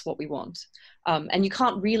 That's what we want. And you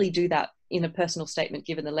can't really do that in a personal statement,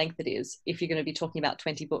 given the length it is, if you're going to be talking about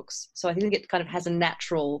 20 books. So I think it kind of has a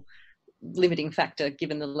natural limiting factor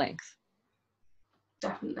given the length.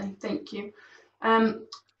 Definitely, thank you.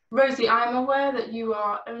 Rosie, I'm aware that you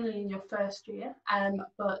are only in your first year,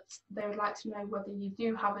 but they would like to know whether you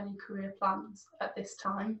do have any career plans at this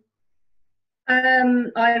time.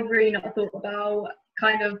 I've really not thought about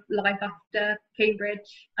kind of life after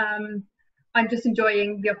Cambridge. I'm just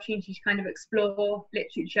enjoying the opportunity to kind of explore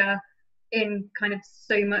literature in kind of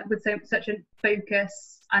so much with such a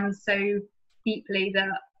focus and so deeply that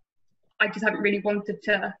I just haven't really wanted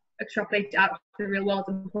to extrapolate it out to the real world.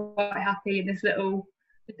 I'm quite happy in this little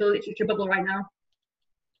literature bubble right now.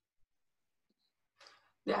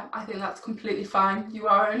 Yeah, I think that's completely fine. You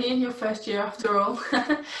are only in your first year after all.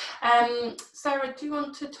 Sarah, do you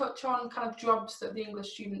want to touch on kind of jobs that the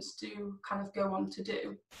English students do kind of go on to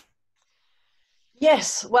do?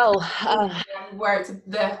 Yes, well, where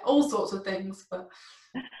there are all sorts of things, but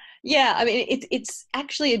yeah, I mean, it's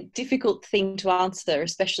actually a difficult thing to answer,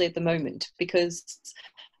 especially at the moment, because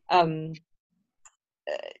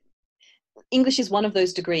English is one of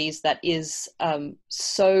those degrees that is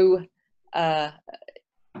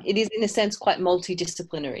it is in a sense quite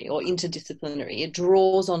multidisciplinary or interdisciplinary. It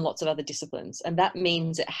draws on lots of other disciplines, and that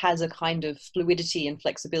means it has a kind of fluidity and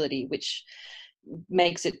flexibility which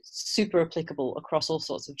makes it super applicable across all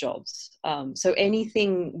sorts of jobs. So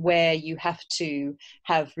anything where you have to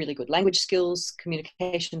have really good language skills,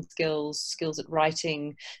 communication skills, skills at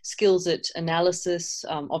writing, skills at analysis,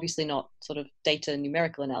 obviously not sort of data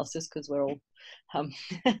numerical analysis, because we're all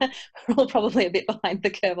we're all probably a bit behind the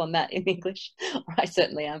curve on that in English, or I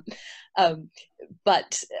certainly am.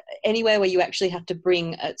 But anywhere where you actually have to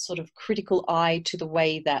bring a sort of critical eye to the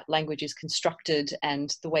way that language is constructed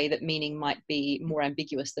and the way that meaning might be more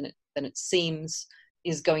ambiguous than it seems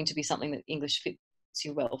is going to be something that English fits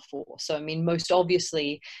you well for. So, I mean, most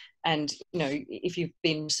obviously, and you know, if you've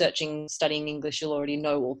been studying English, you'll already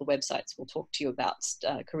know all the websites will talk to you about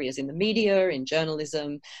careers in the media, in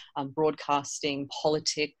journalism, broadcasting,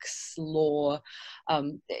 politics, law,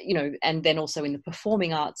 you know, and then also in the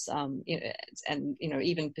performing arts, you know, and you know,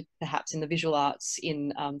 even perhaps in the visual arts,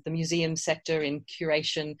 in the museum sector, in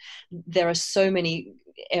curation. There are so many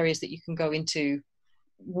areas that you can go into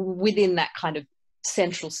within that kind of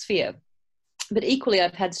central sphere. But equally,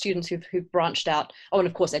 I've had students who've branched out. Oh, and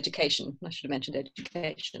of course, education. I should have mentioned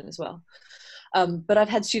education as well. But I've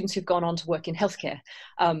had students who've gone on to work in healthcare,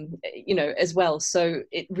 you know, as well. So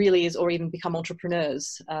it really is, or even become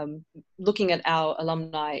entrepreneurs. Looking at our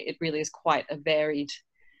alumni, it really is quite a varied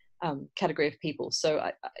category of people. So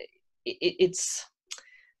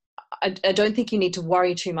I don't think you need to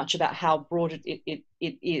worry too much about how broad it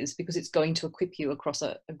is, because it's going to equip you across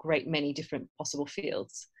a great many different possible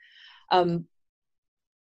fields.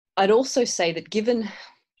 I'd also say that given, and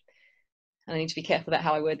I need to be careful about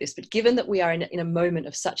how I word this, but given that we are in a moment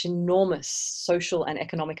of such enormous social and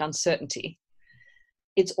economic uncertainty,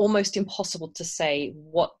 it's almost impossible to say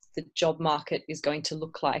what the job market is going to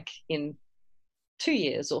look like in 2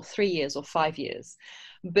 years or 3 years or 5 years.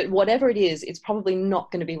 But whatever it is, it's probably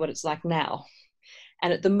not going to be what it's like now.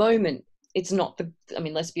 And at the moment, it's not I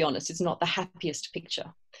mean, let's be honest, it's not the happiest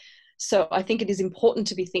picture. So I think it is important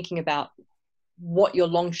to be thinking about what your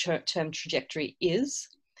long-term trajectory is,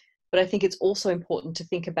 but I think it's also important to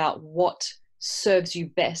think about what serves you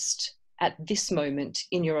best at this moment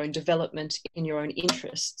in your own development, in your own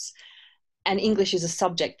interests. And English is a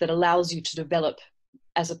subject that allows you to develop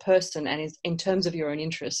as a person and is in terms of your own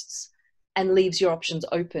interests, and leaves your options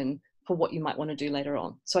open for what you might want to do later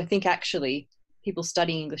on. So I think actually people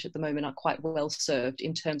studying English at the moment are quite well served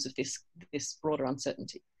in terms of this broader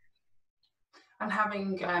uncertainty. And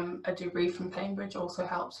having a degree from Cambridge also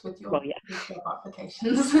helps with your, well, yeah. with job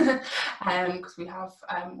applications, because we have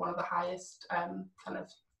one of the highest kind of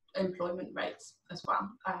employment rates as well.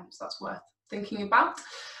 So that's worth thinking about.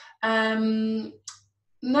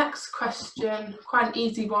 Next question, quite an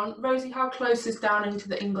easy one. Rosie, how close is Downing to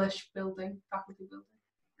the English building, faculty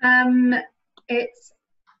building? It's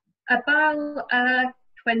about a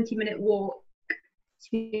 20-minute walk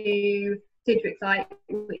to Sidgwick site,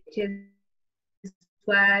 which is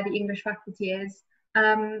where the English faculty is.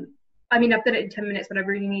 I mean, I've done it in 10 minutes when I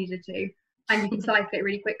really needed to, and you can cycle it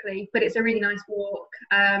really quickly, but it's a really nice walk.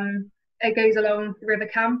 It goes along the River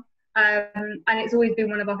Cam, and it's always been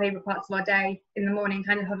one of our favourite parts of our day in the morning,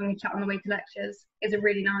 kind of having a chat on the way to lectures. It's a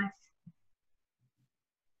really nice.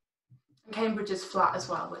 Cambridge is flat as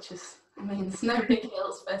well, which means no big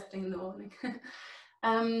hills first thing in the morning.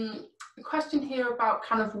 A question here about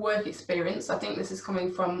kind of work experience. I think this is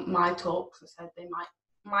coming from my talk, so I said they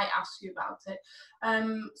might ask you about it.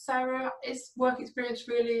 Sarah, is work experience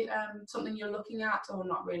really something you're looking at, or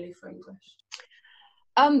not really for English?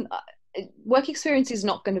 Work experience is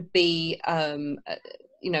not going to be,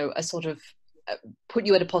 you know, a sort of put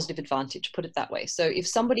you at a positive advantage, put it that way. So if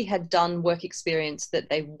somebody had done work experience that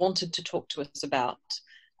they wanted to talk to us about,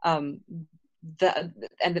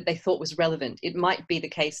 and that they thought was relevant. It might be the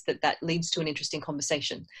case that that leads to an interesting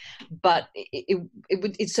conversation, but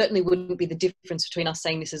it certainly wouldn't be the difference between us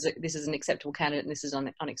saying this is an acceptable candidate and this is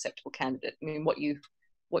an unacceptable candidate. I mean, what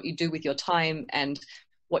you do with your time and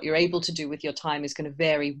what you're able to do with your time is going to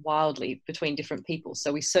vary wildly between different people.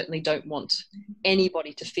 So we certainly don't want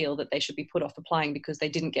anybody to feel that they should be put off applying because they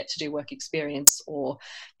didn't get to do work experience, or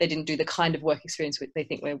they didn't do the kind of work experience they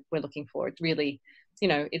think we're looking for. It really, you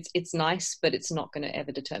know, it's nice, but it's not going to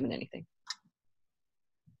ever determine anything.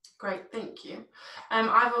 Great, thank you.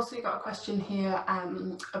 I've also got a question here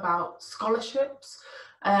about scholarships.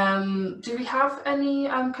 Do we have any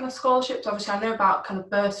kind of scholarships? Obviously, I know about kind of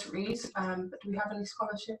bursaries, but do we have any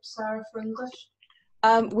scholarships, Sarah, for English?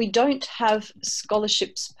 We don't have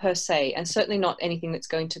scholarships per se, and certainly not anything that's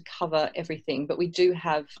going to cover everything, but we do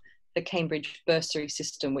have the Cambridge bursary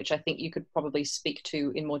system, which I think you could probably speak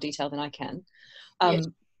to in more detail than I can. Yes.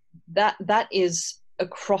 That is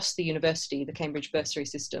across the university, the Cambridge bursary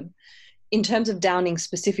system. In terms of Downing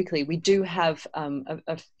specifically, we do have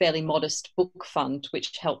a fairly modest book fund,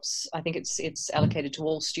 which helps. I think it's allocated to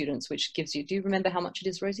all students, which gives you, do you remember how much it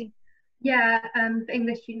is, Rosie? Yeah, for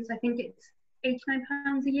English students, I think it's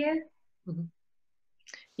 £89 a year. Mm-hmm.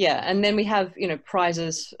 Yeah, and then we have, you know,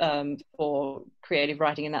 prizes for creative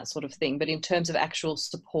writing and that sort of thing. But in terms of actual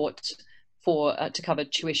support for to cover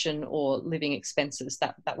tuition or living expenses,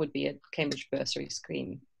 that would be a Cambridge bursary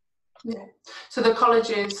scheme. Yeah. So the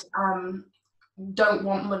colleges don't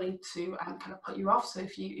want money to kind of put you off. So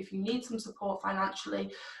if you need some support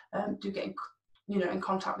financially, do get in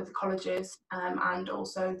contact with the colleges, and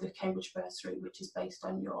also the Cambridge bursary, which is based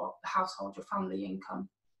on your household, your family income.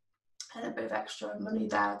 And a bit of extra money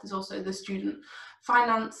there. There's also the Student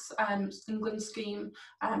Finance England scheme,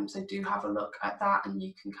 so do have a look at that, and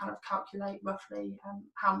you can kind of calculate roughly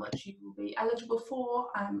how much you will be eligible for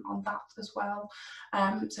on that as well.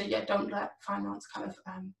 So yeah, don't let finance kind of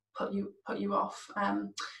put you off.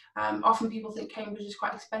 Often people think Cambridge is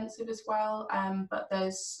quite expensive as well, but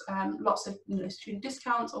there's lots of student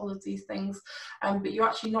discounts, all of these things, but you're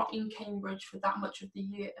actually not in Cambridge for that much of the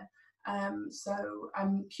year. So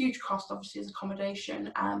huge cost obviously is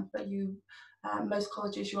accommodation, but most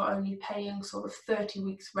colleges you're only paying sort of 30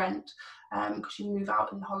 weeks rent, because you move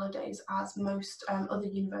out in the holidays, as most other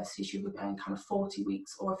universities you would be paying kind of 40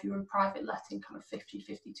 weeks, or if you're in private letting, kind of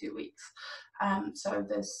 52 weeks. So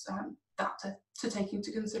there's that to take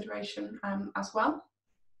into consideration as well.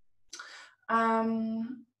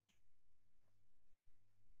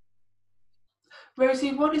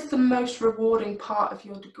 Rosie, what is the most rewarding part of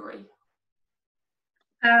your degree?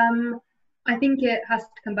 I think it has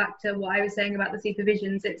to come back to what I was saying about the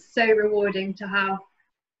supervisions. It's so rewarding to have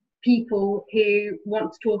people who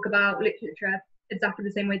want to talk about literature exactly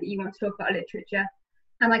the same way that you want to talk about literature.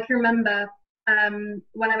 And I can remember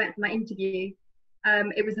when I went for my interview,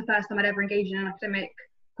 it was the first time I'd ever engaged in an academic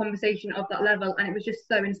conversation of that level, and it was just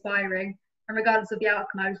so inspiring. And regardless of the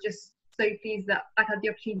outcome, I was just so pleased that I had the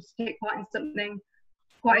opportunity to take part in something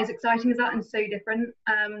quite as exciting as that and so different.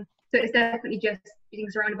 So it's definitely just being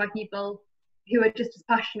surrounded by people who are just as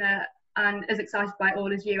passionate and as excited by it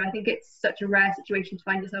all as you. I think it's such a rare situation to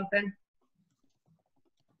find yourself in.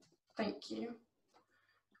 Thank you.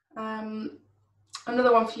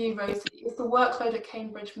 Another one for you, Rosie. Is the workload at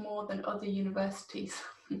Cambridge more than other universities?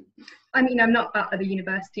 I mean, I'm not at other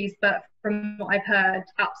universities, but from what I've heard,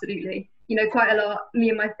 absolutely. You know, quite a lot. Me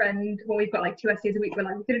and my friend, when we've got like 2 essays a week, we're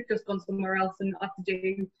like, we could have just gone somewhere else and not have to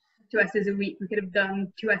do 2 essays a week. We could have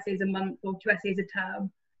done 2 essays a month or 2 essays a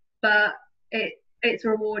term. But it's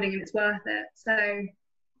rewarding and it's worth it. So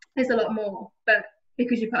there's a lot more, but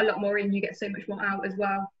because you put a lot more in, you get so much more out as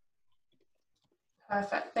well.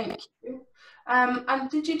 Perfect, thank you. And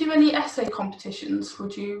did you do any essay competitions?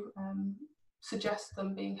 Would you suggest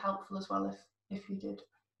them being helpful as well if you did?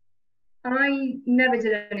 I never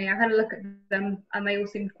did any. I had a look at them and they all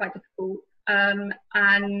seemed quite difficult. And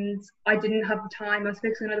I didn't have the time. I was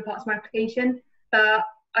focusing on other parts of my application, but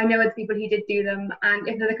I know other people who did do them, and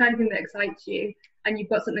if they're the kind of thing that excites you and you've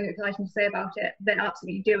got something exciting to say about it, then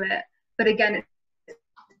absolutely do it. But again, it's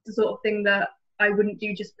the sort of thing that I wouldn't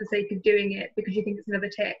do just for the sake of doing it because you think it's another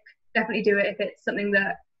tick. Definitely do it if it's something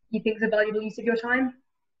that you think is a valuable use of your time.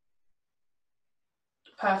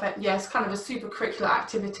 Perfect. Yes, kind of a super curricular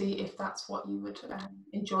activity if that's what you would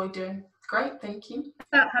enjoy doing. Great, thank you.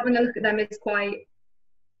 But having a look at them is quite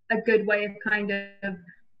a good way of kind of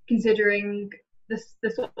considering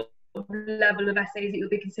the sort of level of essays that you'll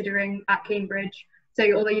be considering at Cambridge. So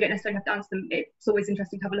although you don't necessarily have to answer them, it's always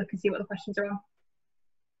interesting to have a look and see what the questions are on.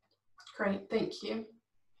 Great, thank you.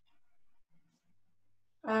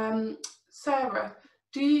 Sarah,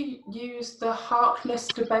 Do you use the Harkness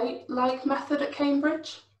debate-like method at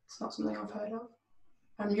Cambridge? It's not something I've heard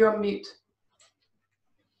of. You're on mute.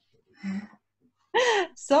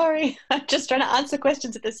 Sorry, I'm just trying to answer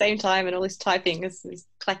questions at the same time, and all this typing, this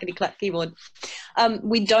clackety-clack keyboard.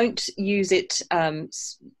 We don't use it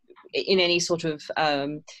in any sort of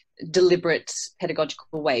deliberate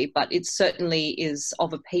pedagogical way, but it certainly is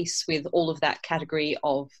of a piece with all of that category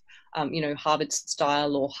of you know, Harvard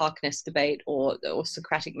style or Harkness debate or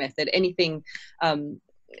Socratic method, anything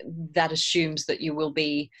that assumes that you will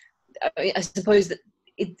be, I suppose that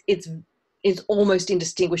it's almost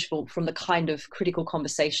indistinguishable from the kind of critical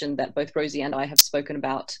conversation that both Rosie and I have spoken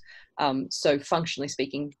about. So functionally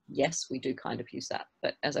speaking, yes, we do kind of use that,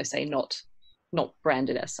 but as I say, not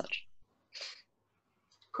branded as such.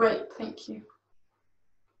 Great, thank you.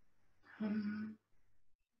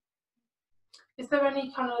 Is there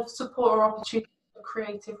any kind of support or opportunity for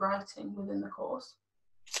creative writing within the course?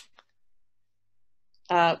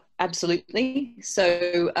 Absolutely.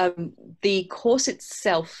 So the course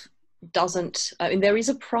itself doesn't, I mean, there is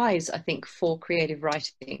a prize, I think, for creative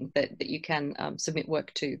writing that you can submit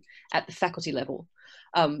work to at the faculty level.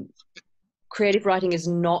 Creative writing is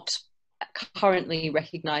not currently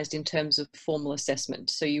recognised in terms of formal assessment,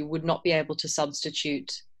 so you would not be able to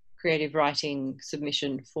substitute creative writing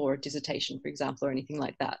submission for a dissertation, for example, or anything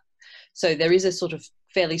like that. So there is a sort of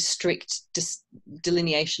fairly strict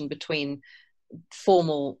delineation between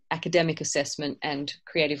formal academic assessment and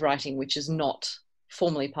creative writing, which is not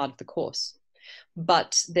formally part of the course.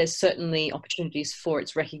 But there's certainly opportunities for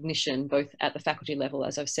its recognition, both at the faculty level,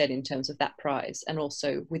 as I've said, in terms of that prize, and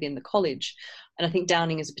also within the college. And I think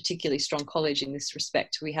Downing is a particularly strong college in this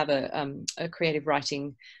respect. We have a creative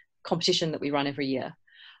writing competition that we run every year,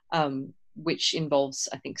 which involves,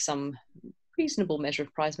 I think, some reasonable measure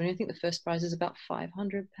of prize money. I think the first prize is about £500,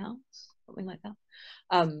 something like that.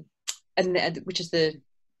 And which is the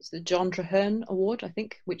John Traherne Award, I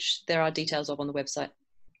think, which there are details of on the website.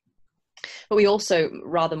 But we also,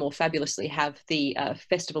 rather more fabulously, have the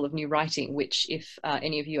Festival of New Writing, which, if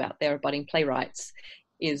any of you out there are budding playwrights,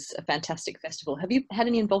 is a fantastic festival. Have you had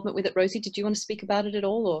any involvement with it, Rosie? Did you want to speak about it at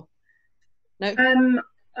all, or no?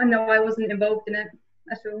 No, I wasn't involved in it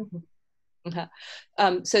at all.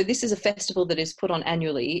 So this is a festival that is put on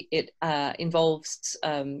annually. It involves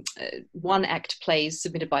one-act plays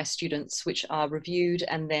submitted by students, which are reviewed,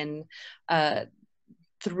 and then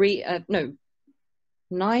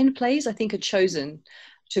 9 plays, I think, are chosen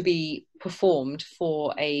to be performed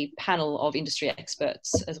for a panel of industry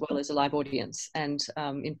experts as well as a live audience. And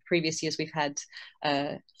in previous years, we've had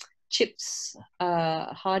Chips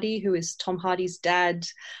Hardy, who is Tom Hardy's dad.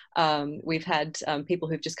 We've had people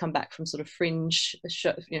who've just come back from sort of fringe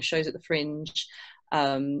shows at the Fringe,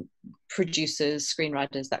 producers,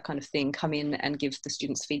 screenwriters, that kind of thing, come in and give the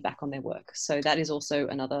students feedback on their work. So that is also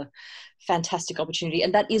another fantastic opportunity,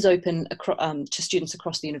 and that is open to students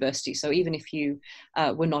across the university. So even if you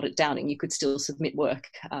were not at Downing, you could still submit work,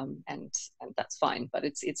 and that's fine. But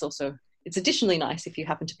it's additionally nice if you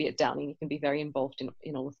happen to be at Downing. You can be very involved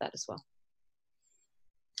in all of that as well.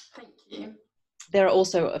 Thank you. There are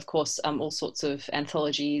also, of course, all sorts of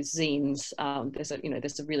anthologies, zines.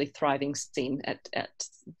 There's a really thriving scene at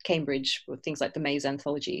Cambridge with things like the Maze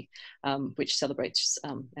Anthology, which celebrates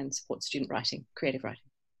and supports student writing, creative writing.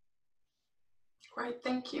 Great,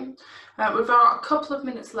 thank you. We've got a couple of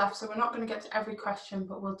minutes left, so we're not going to get to every question,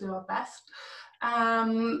 but we'll do our best.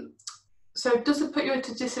 So does it put you at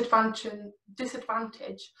a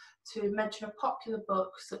disadvantage to mention a popular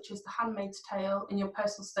book such as The Handmaid's Tale in your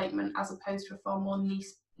personal statement as opposed to a far more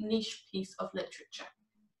niche piece of literature?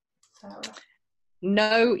 Sarah?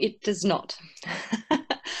 No, it does not.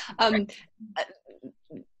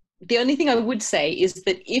 The only thing I would say is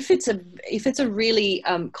that if it's a really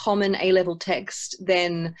common A-level text,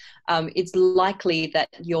 then it's likely that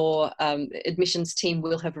your admissions team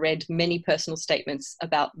will have read many personal statements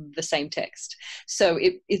about the same text. So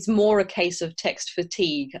it's more a case of text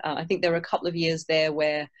fatigue. I think there were a couple of years there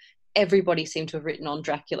where everybody seemed to have written on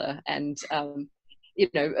Dracula, and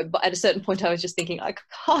but at a certain point I was just thinking, I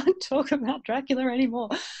can't talk about Dracula anymore,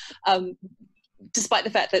 despite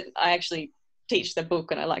the fact that I actually teach the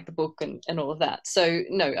book and I like the book and all of that. So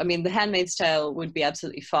no, I mean, The Handmaid's Tale would be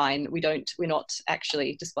absolutely fine. We're not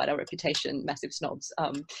actually, despite our reputation, massive snobs,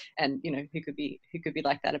 and who could be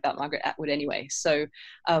like that about Margaret Atwood anyway. So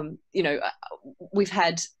we've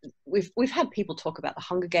had people talk about the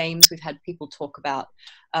Hunger Games. We've had people talk about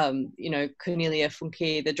Cornelia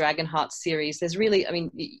Funke, the Dragonheart series. There's really, I mean,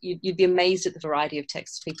 you'd be amazed at the variety of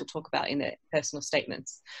texts people talk about in their personal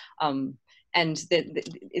statements. And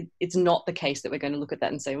it's not the case that we're going to look at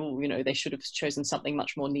that and say, oh, you know, they should have chosen something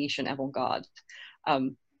much more niche and avant-garde.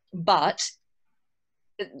 But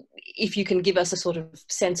if you can give us a sort of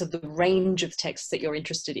sense of the range of texts that you're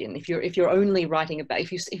interested in, if you're only writing about,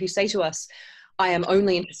 if you say to us, I am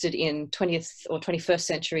only interested in 20th or 21st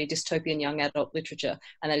century dystopian young adult literature,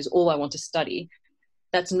 and that is all I want to study,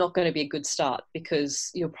 that's not going to be a good start,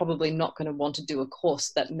 because you're probably not going to want to do a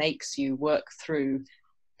course that makes you work through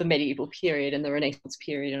the medieval period and the Renaissance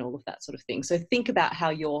period and all of that sort of thing. So think about how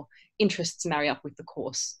your interests marry up with the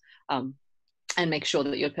course, and make sure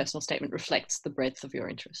that your personal statement reflects the breadth of your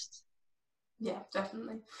interests. Yeah,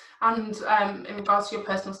 definitely. And in regards to your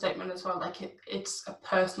personal statement as well, like it's a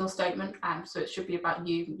personal statement, so it should be about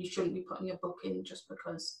you. You shouldn't be putting a book in just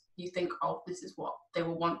because you think, oh, this is what they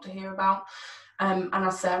will want to hear about. And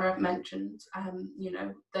as Sarah mentioned, you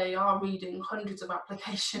know, they are reading hundreds of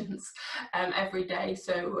applications every day.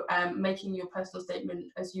 So making your personal statement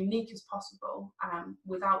as unique as possible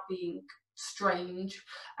without being strange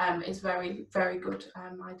is very, very good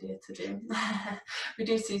idea to do. We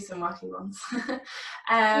do see some wacky ones.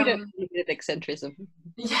 We don't need a bit of eccentricism.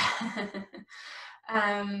 Yeah.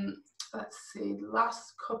 Let's see,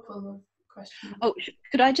 last couple of questions. Oh,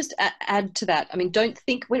 could I just add to that? I mean, don't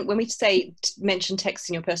think when we say mention texts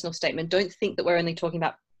in your personal statement, don't think that we're only talking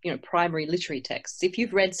about, you know, primary literary texts. If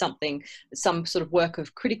you've read something, some sort of work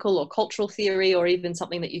of critical or cultural theory, or even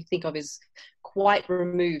something that you think of as quite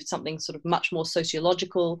removed, something sort of much more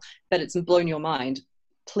sociological, but it's blown your mind,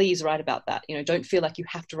 please write about that. You know, don't feel like you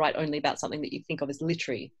have to write only about something that you think of as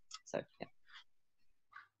literary. So, yeah.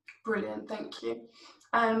 Brilliant, thank you.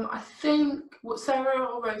 I think, Sarah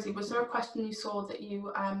or Rosie, was there a question you saw that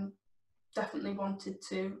you definitely wanted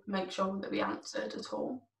to make sure that we answered at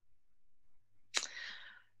all?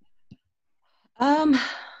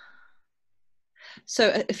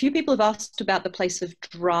 So a few people have asked about the place of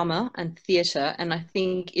drama and theatre, and I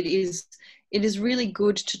think it is really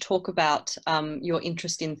good to talk about your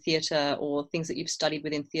interest in theatre or things that you've studied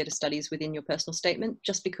within theatre studies within your personal statement,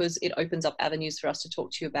 just because it opens up avenues for us to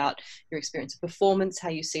talk to you about your experience of performance, how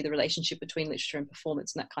you see the relationship between literature and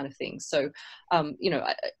performance, and that kind of thing. So, you know,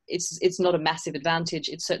 it's not a massive advantage.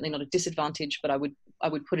 It's certainly not a disadvantage, but I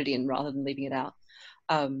would put it in rather than leaving it out.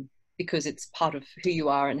 Because it's part of who you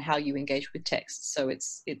are and how you engage with texts. So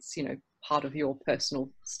it's you know, part of your personal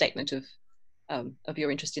statement of your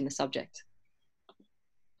interest in the subject.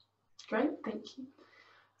 Great, thank you.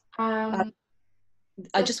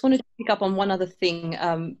 I just wanted to pick up on one other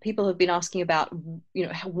thing. People have been asking about, you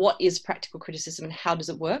know, what is practical criticism and how does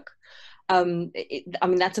it work? I mean,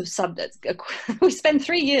 that's a subject. We spend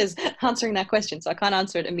 3 years answering that question, so I can't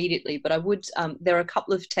answer it immediately, but I would, there are a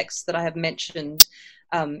couple of texts that I have mentioned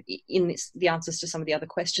in the answers to some of the other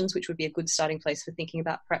questions, which would be a good starting place for thinking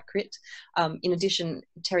about prac crit. In addition,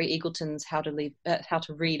 Terry Eagleton's How to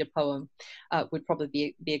Read a Poem would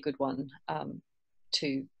probably be a good one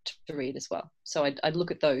to read as well. So I'd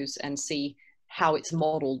look at those and see how it's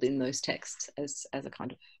modelled in those texts as a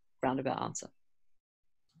kind of roundabout answer.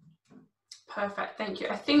 Perfect, thank you.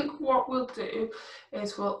 I think what we'll do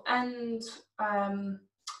is we'll end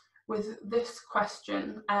with this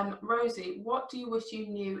question. Rosie, what do you wish you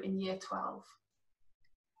knew in year 12?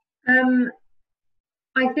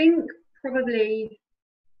 I think probably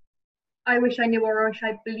I wish I knew, or I wish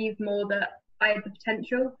I believed more that I had the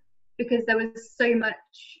potential, because there was so much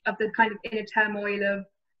of the kind of inner turmoil of,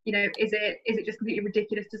 you know, is it just completely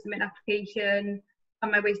ridiculous to submit an application?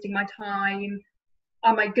 Am I wasting my time?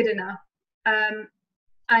 Am I good enough?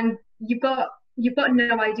 And you've got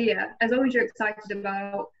no idea. As long as you're excited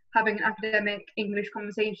about having an academic English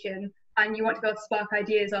conversation and you want to be able to spark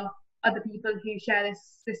ideas off other people who share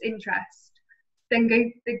this interest, then go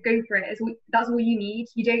for it. That's all you need.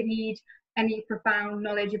 You don't need any profound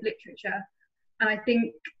knowledge of literature. And I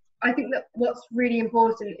think that what's really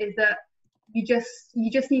important is that you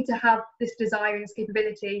just need to have this desire and this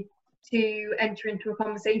capability to enter into a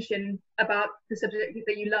conversation about the subject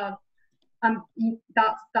that you love.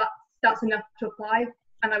 That's enough to apply.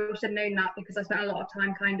 And I wish I'd known that, because I spent a lot of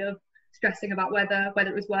time kind of stressing about whether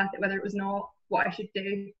it was worth it, whether it was not, what I should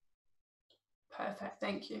do. Perfect,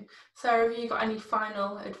 thank you. Sarah, have you got any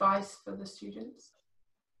final advice for the students?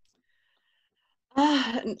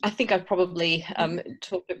 I think I've probably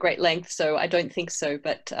talked at great length, so I don't think so.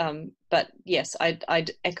 But yes,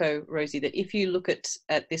 I'd echo Rosie that if you look at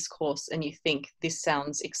this course and you think this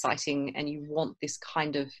sounds exciting and you want this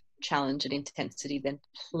kind of challenge and intensity, then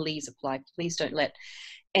please apply. Please don't let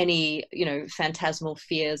any, you know, phantasmal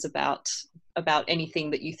fears about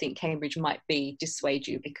anything that you think Cambridge might be dissuade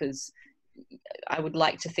you, because I would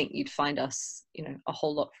like to think you'd find us, you know, a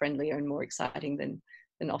whole lot friendlier and more exciting than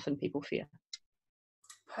often people fear.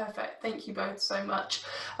 Perfect, thank you both so much.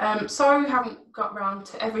 Sorry we haven't got around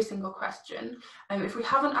to every single question. If we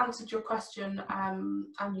haven't answered your question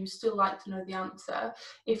and you still like to know the answer,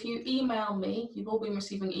 if you email me, you've all been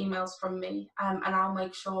receiving emails from me, and I'll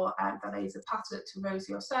make sure that I either pass it to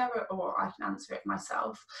Rosie or Sarah, or I can answer it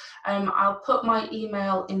myself. I'll put my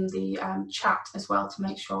email in the chat as well to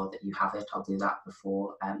make sure that you have it. I'll do that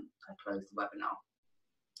before I close the webinar.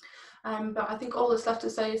 But I think all that's left to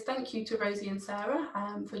say is thank you to Rosie and Sarah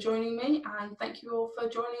for joining me, and thank you all for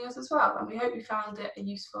joining us as well. And we hope you found it a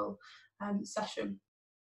useful session.